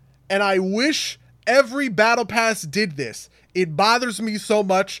genius, and I wish every battle pass did this. It bothers me so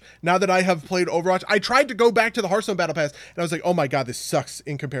much now that I have played Overwatch. I tried to go back to the Hearthstone battle pass and I was like, oh my god, this sucks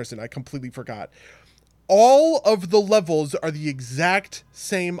in comparison. I completely forgot. All of the levels are the exact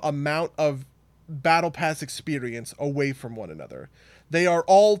same amount of battle pass experience away from one another. They are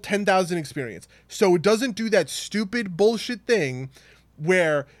all 10,000 experience. So it doesn't do that stupid bullshit thing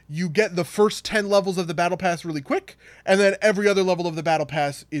where you get the first 10 levels of the battle pass really quick, and then every other level of the battle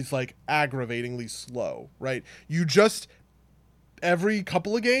pass is like aggravatingly slow, right? You just, every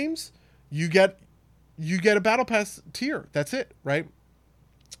couple of games, you get a battle pass tier. That's it, right?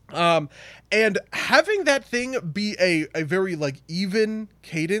 And having that thing be a very like even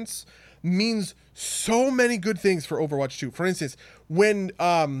cadence means so many good things for Overwatch 2. For instance, when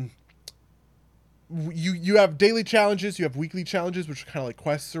you have daily challenges, you have weekly challenges, which are kind of like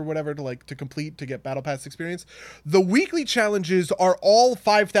quests or whatever to complete to get battle pass experience. The weekly challenges are all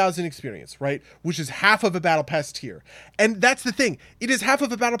 5,000 experience, right? Which is half of a battle pass tier. And that's the thing. It is half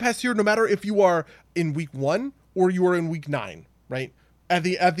of a battle pass tier no matter if you are in week 1 or you are in week 9, right? At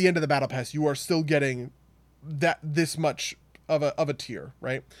the end of the battle pass, you are still getting this much of a tier,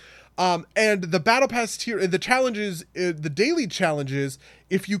 right? And the battle pass tier, the challenges, the daily challenges,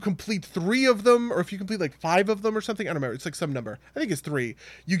 if you complete 3 of them, or if you complete like 5 of them or something, I don't remember, it's like some number, I think it's 3,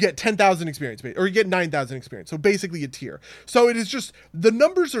 you get 10,000 experience, or you get 9,000 experience, so basically a tier. So it is just, the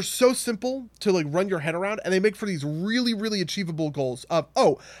numbers are so simple to like run your head around, and they make for these really, really achievable goals of,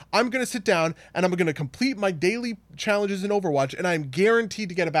 oh, I'm going to sit down, and I'm going to complete my daily challenges in Overwatch, and I'm guaranteed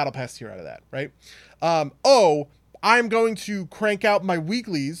to get a battle pass tier out of that, right? I'm going to crank out my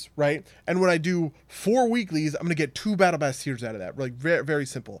weeklies, right? And when I do 4 weeklies, I'm going to get 2 battle pass tiers out of that. Like very, very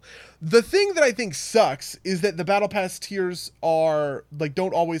simple. The thing that I think sucks is that the battle pass tiers are like,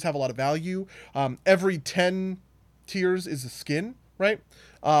 don't always have a lot of value. Every 10 tiers is a skin, right?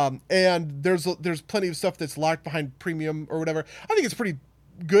 And there's plenty of stuff that's locked behind premium or whatever. I think it's pretty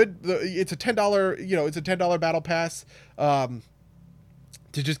good. It's a $10, it's a $10 battle pass.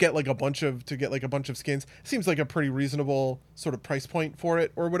 To just get like a bunch of skins seems like a pretty reasonable sort of price point for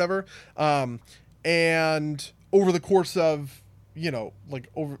it or whatever. And over the course of,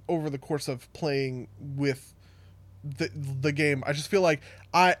 over the course of playing with the game, I just feel like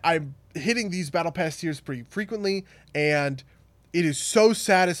I'm hitting these battle pass tiers pretty frequently, and it is so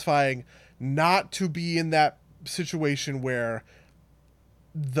satisfying not to be in that situation where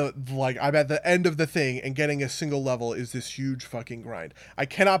I'm at the end of the thing and getting a single level is this huge fucking grind. I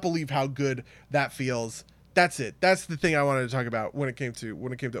cannot believe how good that feels. That's it. That's the thing I wanted to talk about when it came to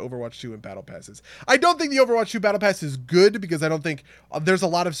Overwatch 2 and battle passes. I don't think the Overwatch 2 battle pass is good because I don't think there's a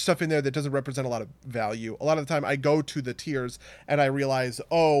lot of stuff in there that doesn't represent a lot of value. A lot of the time I go to the tiers and I realize,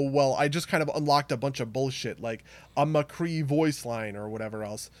 oh, well, I just kind of unlocked a bunch of bullshit like a McCree voice line or whatever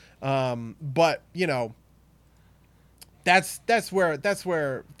else. But that's where I'm at. That's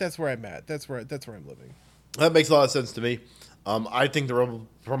where I'm living. That makes a lot of sense to me. I think the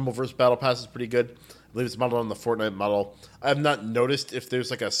Rumbleverse Battle Pass is pretty good. I believe it's modeled on the Fortnite model. I have not noticed if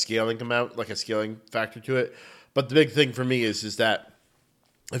there's like a scaling amount, like a scaling factor to it. But the big thing for me is that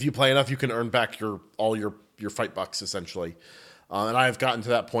if you play enough, you can earn back all your fight bucks essentially. And I have gotten to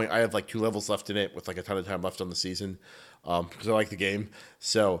that point. I have like 2 levels left in it with like a ton of time left on the season because I like the game.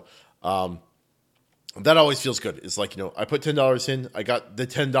 So. That always feels good. It's like, I put $10 in, I got the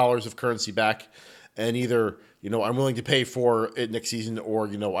 $10 of currency back, and either, I'm willing to pay for it next season or,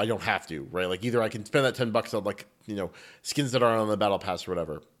 I don't have to, right? Like either I can spend that $10 on like, skins that are on the battle pass or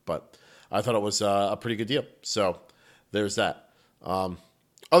whatever. But I thought it was a pretty good deal. So there's that.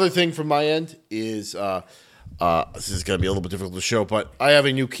 Other thing from my end is, this is going to be a little bit difficult to show, but I have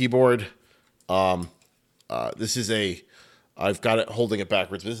a new keyboard. This is I've got it holding it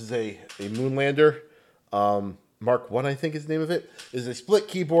backwards. This is a Moonlander. Mark 1, I think is the name of it. Is a split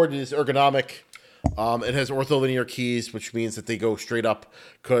keyboard. It is ergonomic. It has ortholinear keys, which means that they go straight up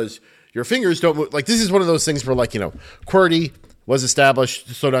because your fingers don't move. Like, this is one of those things where, like, QWERTY was established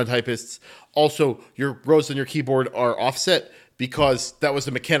to slow down typists. Also, your rows on your keyboard are offset because that was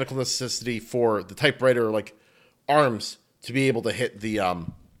a mechanical necessity for the typewriter, like, arms to be able to hit the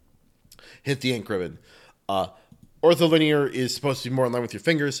ink ribbon. Ortholinear is supposed to be more in line with your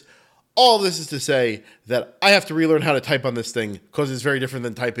fingers. All this is to say that I have to relearn how to type on this thing because it's very different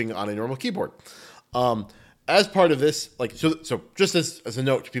than typing on a normal keyboard. As part of this, like, so just as a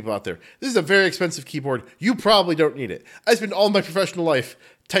note to people out there, this is a very expensive keyboard. You probably don't need it. I spent all my professional life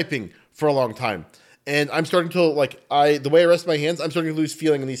typing for a long time. And I'm starting to, the way I rest my hands, I'm starting to lose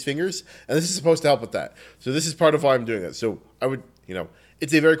feeling in these fingers. And this is supposed to help with that. So this is part of why I'm doing it. So I would,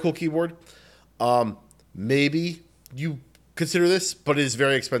 it's a very cool keyboard. Maybe you consider this, but it is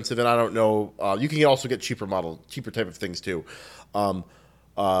very expensive. And I don't know. You can also get cheaper type of things too. But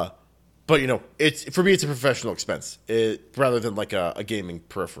it's, for me, it's a professional expense rather than like a gaming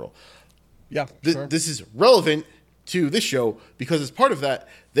peripheral. Yeah, sure. This is relevant to this show because as part of that,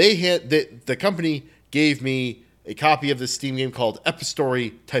 the company gave me a copy of this Steam game called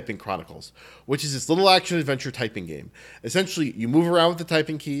Epistory Typing Chronicles, which is this little action adventure typing game. Essentially, you move around with the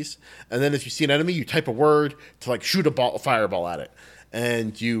typing keys, and then if you see an enemy, you type a word to like shoot a fireball at it,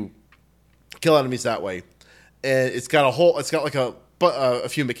 and you kill enemies that way. And it's got a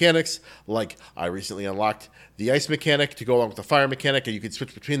few mechanics. Like, I recently unlocked the ice mechanic to go along with the fire mechanic, and you could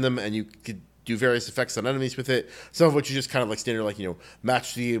switch between them, and you could do various effects on enemies with it. Some of which you just kind of like standard, like,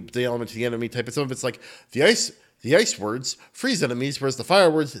 match the element to the enemy type. And some of it's like the ice words freeze enemies, whereas the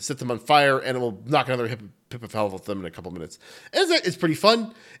fire words set them on fire, and it will knock another pip of hell with them in a couple minutes. And it's pretty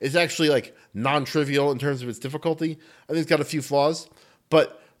fun. It's actually like non-trivial in terms of its difficulty. I think it's got a few flaws,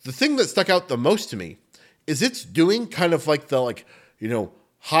 but the thing that stuck out the most to me is it's doing kind of like the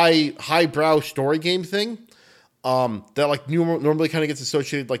highbrow story game thing. That like normally kind of gets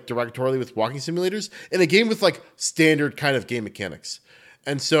associated like derogatorily with walking simulators in a game with like standard kind of game mechanics.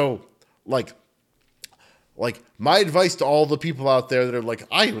 And so like my advice to all the people out there that are like,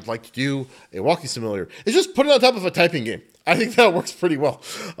 I would like to do a walking simulator, is just put it on top of a typing game. I think that works pretty well.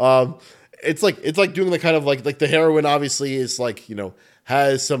 It's like doing the kind of like the heroine obviously is like,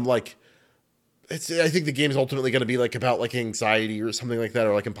 has some like, I think the game is ultimately going to be like about like anxiety or something like that,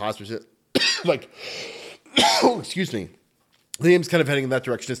 or like imposter like, excuse me. The game's kind of heading in that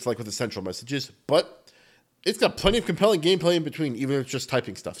direction. It's like with the central messages, but it's got plenty of compelling gameplay in between, even if it's just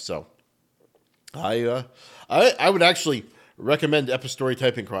typing stuff. So I would actually recommend Epistory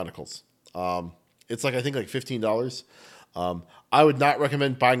Typing Chronicles. It's like, I think like $15. I would not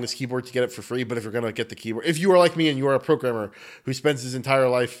recommend buying this keyboard to get it for free, but if you're going to get the keyboard, if you are like me and you are a programmer who spends his entire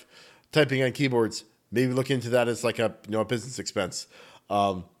life typing on keyboards, maybe look into that as like a business expense.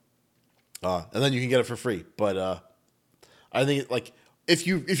 And then you can get it for free. But I think like if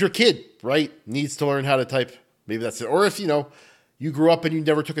your kid, right, needs to learn how to type, maybe that's it. Or if you grew up and you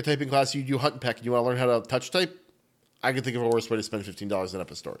never took a typing class, you do hunt and peck and you want to learn how to touch type, I can think of a worse way to spend $15 on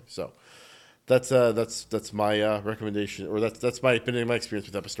Epistory. So that's my recommendation, or that's my opinion, my experience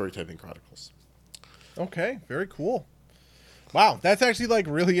with Epistory Typing Chronicles. Okay, very cool. Wow, that's actually like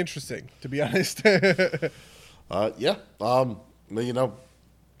really interesting, to be honest. Yeah.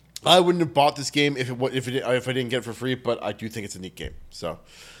 I wouldn't have bought this game if I didn't get it for free, but I do think it's a neat game. So,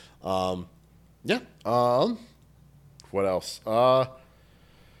 yeah. What else?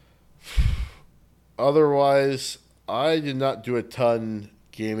 Otherwise, I did not do a ton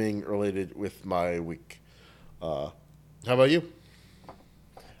gaming related with my week. How about you?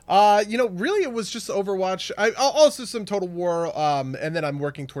 Really it was just Overwatch. Also some Total War, and then I'm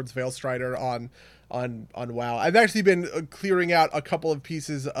working towards Veilstrider on WoW. I've actually been clearing out a couple of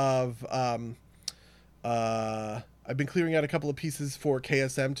pieces of I've been clearing out a couple of pieces for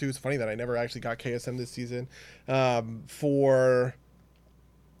KSM too. It's funny that I never actually got KSM this season. For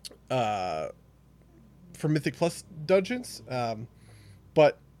Mythic Plus dungeons.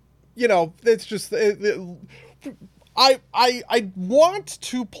 But it's just I want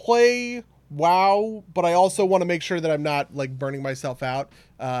to play WoW, but I also want to make sure that I'm not like burning myself out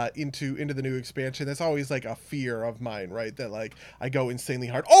into the new expansion. That's always like a fear of mine, right? That like I go insanely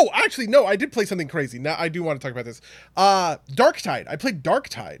hard. Oh, actually, no, I did play something crazy. Now I do want to talk about this. Darktide. I played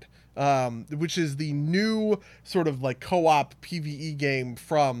Darktide, which is the new sort of like co-op PvE game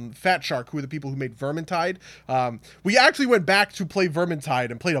from Fat Shark, who are the people who made Vermintide. We actually went back to play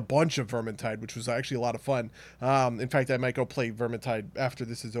Vermintide and played a bunch of Vermintide, which was actually a lot of fun. In fact, I might go play Vermintide after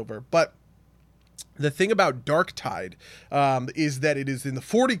this is over. But The thing about Darktide is that it is in the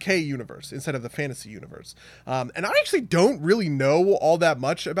 40K universe instead of the fantasy universe. And I actually don't really know all that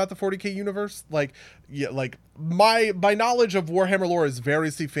much about the 40K universe. Like, yeah, like my knowledge of Warhammer lore is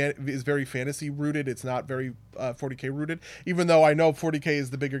very fantasy rooted. It's not very 40K rooted, even though I know 40K is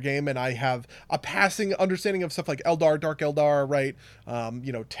the bigger game and I have a passing understanding of stuff like Eldar, Dark Eldar, right?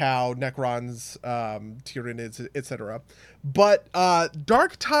 Tau, Necrons, Tyranids, etc. But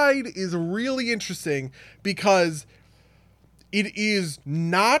Darktide is really interesting because it is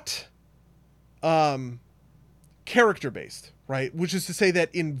not character based, right? Which is to say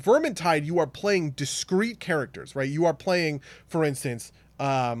that in Vermintide you are playing discrete characters, right? You are playing, for instance,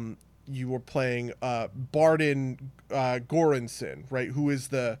 you are playing Bardin Goranson, right? Who is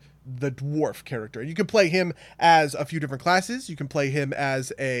the dwarf character. You can play him as a few different classes. You can play him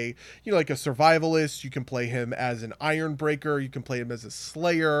as a, like a survivalist. You can play him as an Ironbreaker. You can play him as a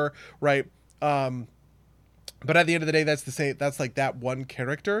Slayer, right? But at the end of the day, that's the same. That's like that one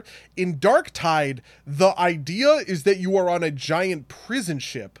character. In Darktide, the idea is that you are on a giant prison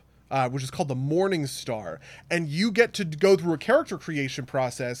ship, which is called the Morning Star, and you get to go through a character creation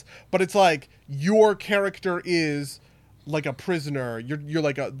process. But it's like your character is like a prisoner. You're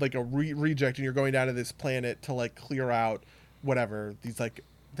like a reject, and you're going down to this planet to like clear out whatever these, like,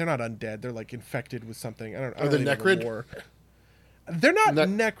 they're not undead. They're like infected with something. I don't the really Necrid? know. They're not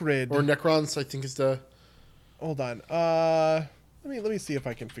Necrid or Necrons. I think is the. Hold on. Let me see if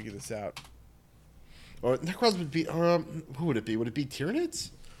I can figure this out. Or Necrons would be. Who would it be? Would it be Tyranids?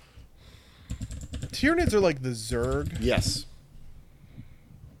 Tyranids are like the Zerg. Yes.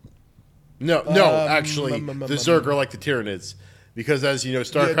 No. Actually, the Zerg are like the Tyranids, because as you know,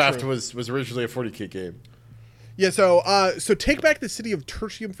 StarCraft was originally a 40K game. Yeah. So take back the city of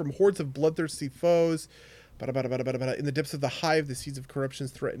Tertium from hordes of bloodthirsty foes. In the depths of the hive, the seeds of corruption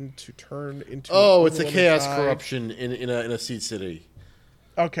threaten to turn into. Oh, it's a chaos corruption in a seed city.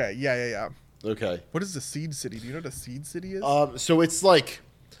 Okay. Yeah. Okay. What is the seed city? Do you know what a seed city is? So it's like,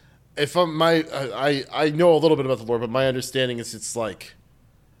 if I know a little bit about the lore, but my understanding is it's like,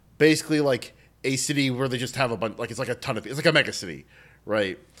 basically like a city where they just have a bunch, like it's like it's like a mega city,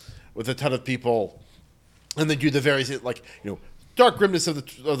 right, with a ton of people, and they do the various dark grimness of the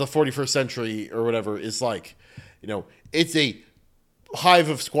 41st century or whatever is like, it's a hive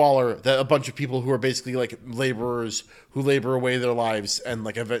of squalor that a bunch of people who are basically like laborers who labor away their lives and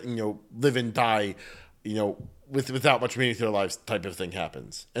like live and die, without much meaning to their lives type of thing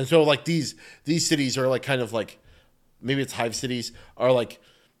happens. And so like these cities are like kind of like, maybe it's hive cities, are like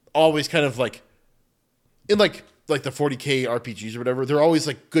always kind of like in like the 40K RPGs or whatever, they're always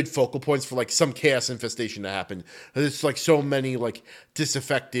like good focal points for like some chaos infestation to happen. There's like so many like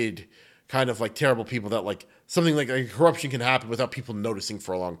disaffected kind of like terrible people that like something like corruption can happen without people noticing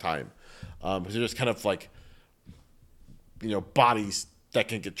for a long time. Because they're just kind of like, bodies that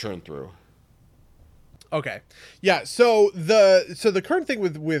can get churned through. Okay. Yeah. So the current thing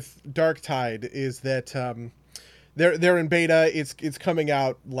with Darktide is that, they're in beta. It's coming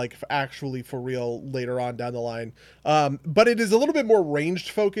out like actually for real later on down the line. But it is a little bit more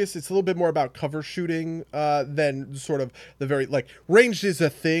ranged focused. It's a little bit more about cover shooting than sort of the very like ranged is a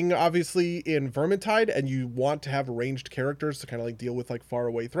thing obviously in Vermintide, and you want to have ranged characters to kind of like deal with like far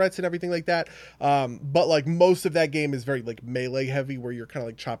away threats and everything like that. But like most of that game is very like melee heavy, where you're kind of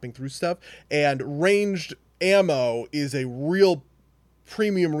like chopping through stuff, and ranged ammo is a real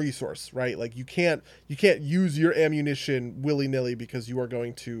premium resource, right? Like you can't use your ammunition willy-nilly, because you are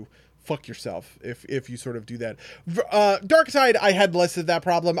going to fuck yourself if you sort of do that. Darktide, I had less of that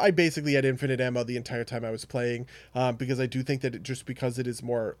problem. I basically had infinite ammo the entire time I was playing, because I do think that just because it is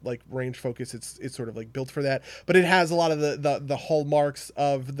more like range focus, it's sort of like built for that. But it has a lot of the hallmarks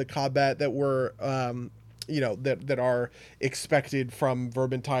of the combat that were that are expected from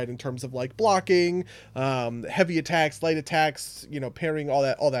Vermintide in terms of like blocking, heavy attacks, light attacks, parrying, all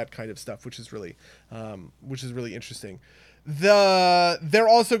that kind of stuff, which is really interesting. They're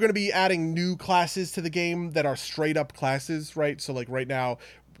also going to be adding new classes to the game that are straight up classes, right? So like right now,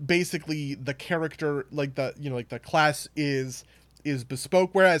 basically the character, like the class is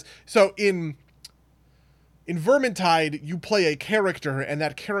bespoke, whereas so in Vermintide, you play a character, and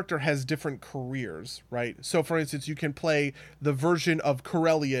that character has different careers, right? So, for instance, you can play the version of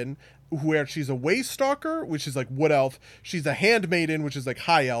Corellian, where she's a Waystalker, which is like Wood Elf. She's a Handmaiden, which is like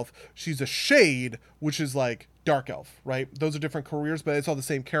High Elf. She's a Shade, which is like Dark Elf, right? Those are different careers, but it's all the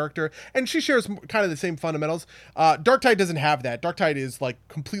same character, and she shares kind of the same fundamentals. Darktide doesn't have that. Darktide is like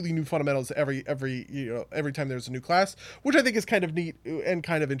completely new fundamentals every time there's a new class, which I think is kind of neat and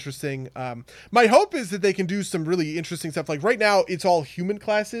kind of interesting. My hope is that they can do some really interesting stuff. Like right now, it's all human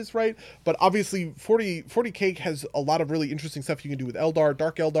classes, right? But obviously, 40K has a lot of really interesting stuff you can do with Eldar,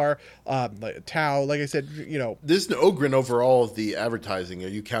 Dark Eldar, like Tau. Like I said, there's an Ogryn over all of the advertising. Are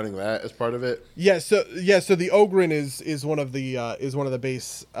you counting that as part of it? Yeah. So the Ogryn is one of the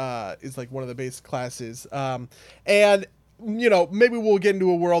base is like one of the base classes, and maybe we'll get into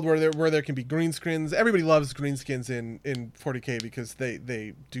a world where there can be green skins. Everybody loves green skins in 40K because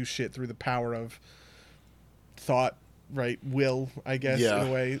they do shit through the power of thought, right? Will, I guess, in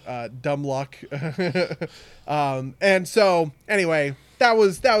a way, dumb luck. And so anyway, that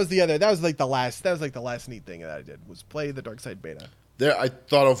was like the last neat thing that I did was play the Darkside beta. There, I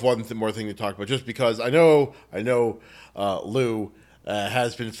thought of one more thing to talk about, just because I know Lou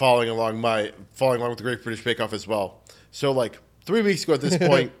has been following along with the Great British Bake Off as well. So like 3 weeks ago at this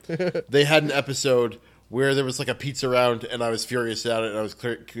point, they had an episode where there was like a pizza round, and I was furious at it, and I was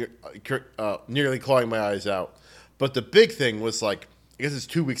nearly clawing my eyes out. But the big thing was like, I guess it's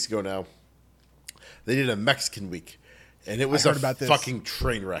 2 weeks ago now, they did a Mexican week. And it was a fucking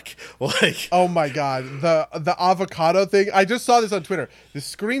train wreck. Like, oh my god, the avocado thing. I just saw this on Twitter. The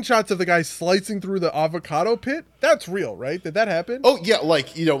screenshots of the guy slicing through the avocado pit. That's real, right? Did that happen? Oh yeah,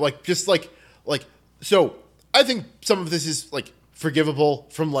 so I think some of this is like forgivable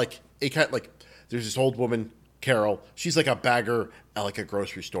from like a kind like there's this old woman, Carol. She's like a bagger at like a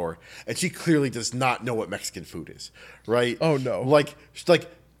grocery store, and she clearly does not know what Mexican food is, right? Oh no, she's like.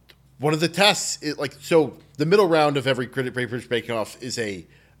 One of the tests, so the middle round of every Great British Bake Off is a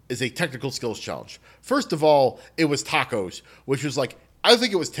technical skills challenge. First of all, it was tacos, which was like, I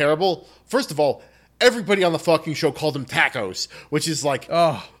think it was terrible. First of all, everybody on the fucking show called them tacos, which is like,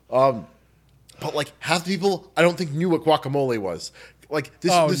 but like half the people I don't think knew what guacamole was. Like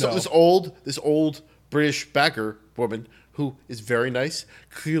this old British backer woman who is very nice,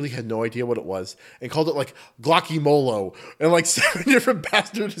 clearly had no idea what it was, and called it like Glockymolo, and like 7 different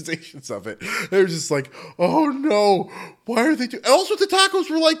bastardizations of it. They were just like, oh no, why are they doing? And also the tacos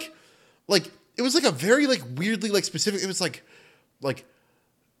were like it was like a very like weirdly like specific. It was like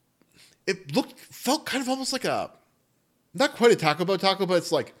it felt kind of almost like a, not quite a Taco Bell taco, but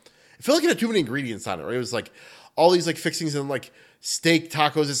it's like it felt like it had too many ingredients on it. Right? It was like all these like fixings and like steak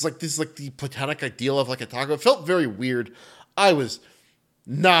tacos. It's like this is like the platonic ideal of like a taco. It felt very weird. I was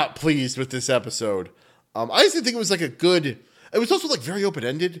not pleased with this episode. I just didn't think it was like a good. It was also like very open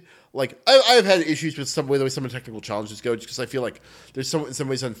ended. Like I've had issues with the way some of the technical challenges go, just because I feel like there's in some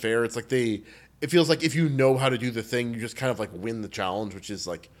ways unfair. It's like it feels like if you know how to do the thing, you just kind of like win the challenge, which is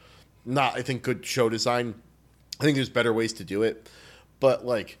like not, I think, good show design. I think there's better ways to do it, but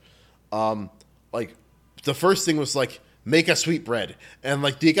like the first thing was like, make a sweetbread, and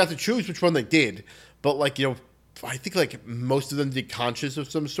like they got to choose which one they did, but like I think like most of them did conchas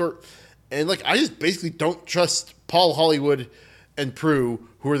of some sort, and like I just basically don't trust Paul Hollywood and Prue,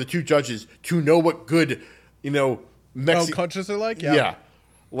 who are the two judges, to know what good conchas are like. Yeah,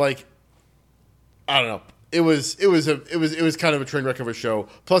 like I don't know. It was kind of a train wreck of a show.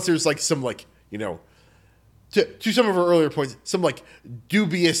 Plus, there's like some like to some of our earlier points, some like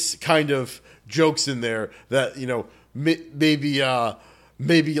dubious kind of jokes in there that maybe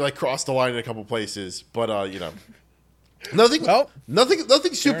like crossed the line in a couple places, but nothing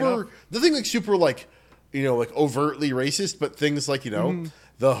super like overtly racist, but things like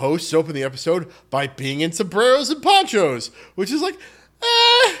the hosts open the episode by being in sombreros and ponchos, which is like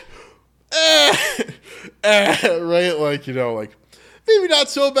right, like like maybe not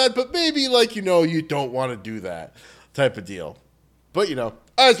so bad, but maybe like you don't want to do that type of deal. But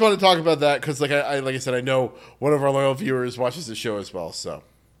I just want to talk about that because like I said, I know one of our loyal viewers watches the show as well. So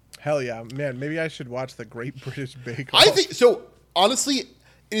hell yeah, man, maybe I should watch the Great British Bake Off. I think so. Honestly, it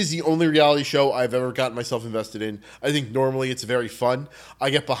is the only reality show I've ever gotten myself invested in. I think normally it's very fun. I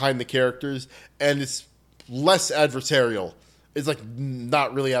get behind the characters, and it's less adversarial. It's like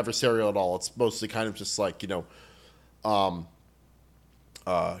not really adversarial at all. It's mostly kind of just like kind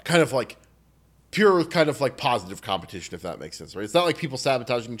of like pure kind of like positive competition, if that makes sense, right? It's not like people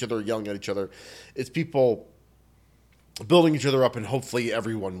sabotaging each other or yelling at each other. It's people building each other up, and hopefully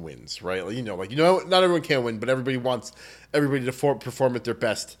everyone wins, right? Like, not everyone can win, but everybody wants everybody to perform at their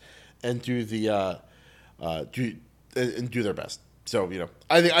best and do the do their best. So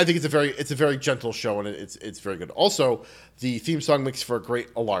I think it's a very gentle show, and it's very good. Also, the theme song makes for a great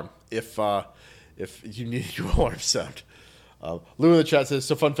alarm if you need your alarm sound. Lou in the chat says,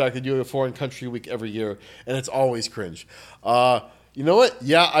 so fun fact, they do a foreign country week every year, and it's always cringe. You know what?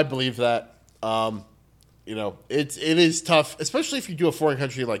 Yeah, I believe that. It is tough, especially if you do a foreign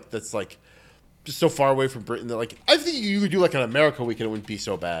country that's just so far away from Britain that I think you could do like an America week and it wouldn't be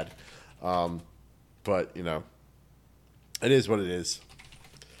so bad. But it is what it is.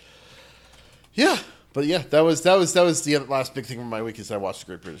 Yeah, but yeah, that was the last big thing from my week is I watched the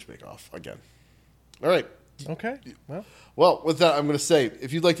Great British Bake Off again. All right. Okay. Well, with that, I'm going to say,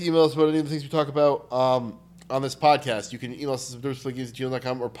 if you'd like to email us about any of the things we talk about on this podcast, you can email us at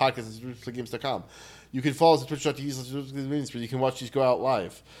subdersplaygames@gmail.com or podcast@subdersplaygames.com. You can follow us at twitch.tv/subdersplaygames where you can watch these go out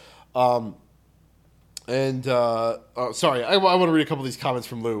live. Sorry, I want to read a couple of these comments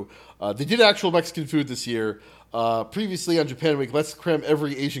from Lou. They did actual Mexican food this year. Previously on Japan Week, let's cram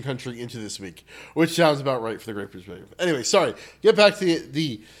every Asian country into this week, which sounds about right for the Great British Bake Off. Anyway, sorry. Get back to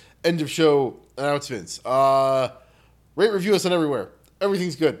the end of show announcements. Rate, review us on everywhere.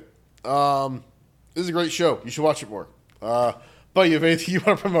 Everything's good. This is a great show. You should watch it more. But you have anything you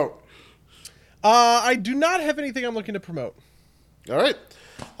want to promote? I do not have anything I'm looking to promote. All right.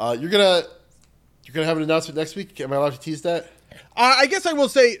 You're gonna have an announcement next week. Am I allowed to tease that? I guess I will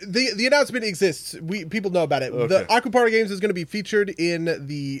say the announcement exists. People know about it. Okay. The Aquapara Games is going to be featured in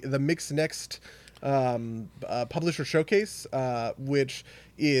the Mix Next publisher showcase, which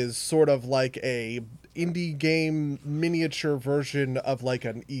is sort of like a indie game miniature version of like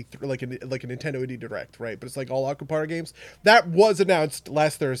an E3, like a Nintendo Indie Direct, right? But it's like all Aquapara games. That was announced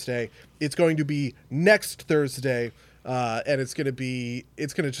last Thursday. It's going to be next Thursday, and it's going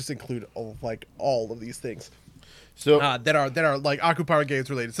to just include all of these things. So that are like Aquapara games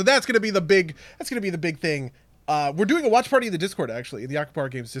related. So that's gonna be the big thing. We're doing a watch party in the Discord, actually, in the Aquapara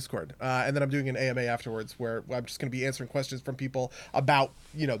Games Discord, and then I'm doing an AMA afterwards where I'm just gonna be answering questions from people about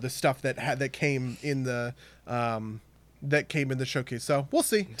the stuff that came in the showcase. So we'll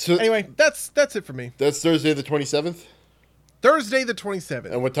see. So anyway, that's it for me. That's Thursday the 27th. Thursday the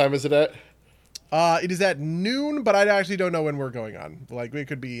 27th. And what time is it at? It is at noon, but I actually don't know when we're going on. Like it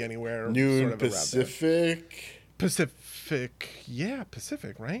could be anywhere. Noon sort of Pacific. Pacific, yeah,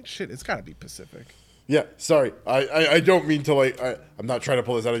 Pacific, right? Shit, it's got to be Pacific. Yeah, sorry, I don't mean to I'm not trying to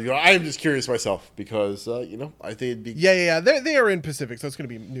pull this out of you. I am just curious myself because I think it'd be they are in Pacific, so it's going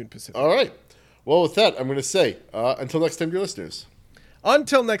to be noon Pacific. All right. Well, with that, I'm going to say until next time, dear listeners.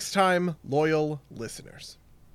 Until next time, loyal listeners.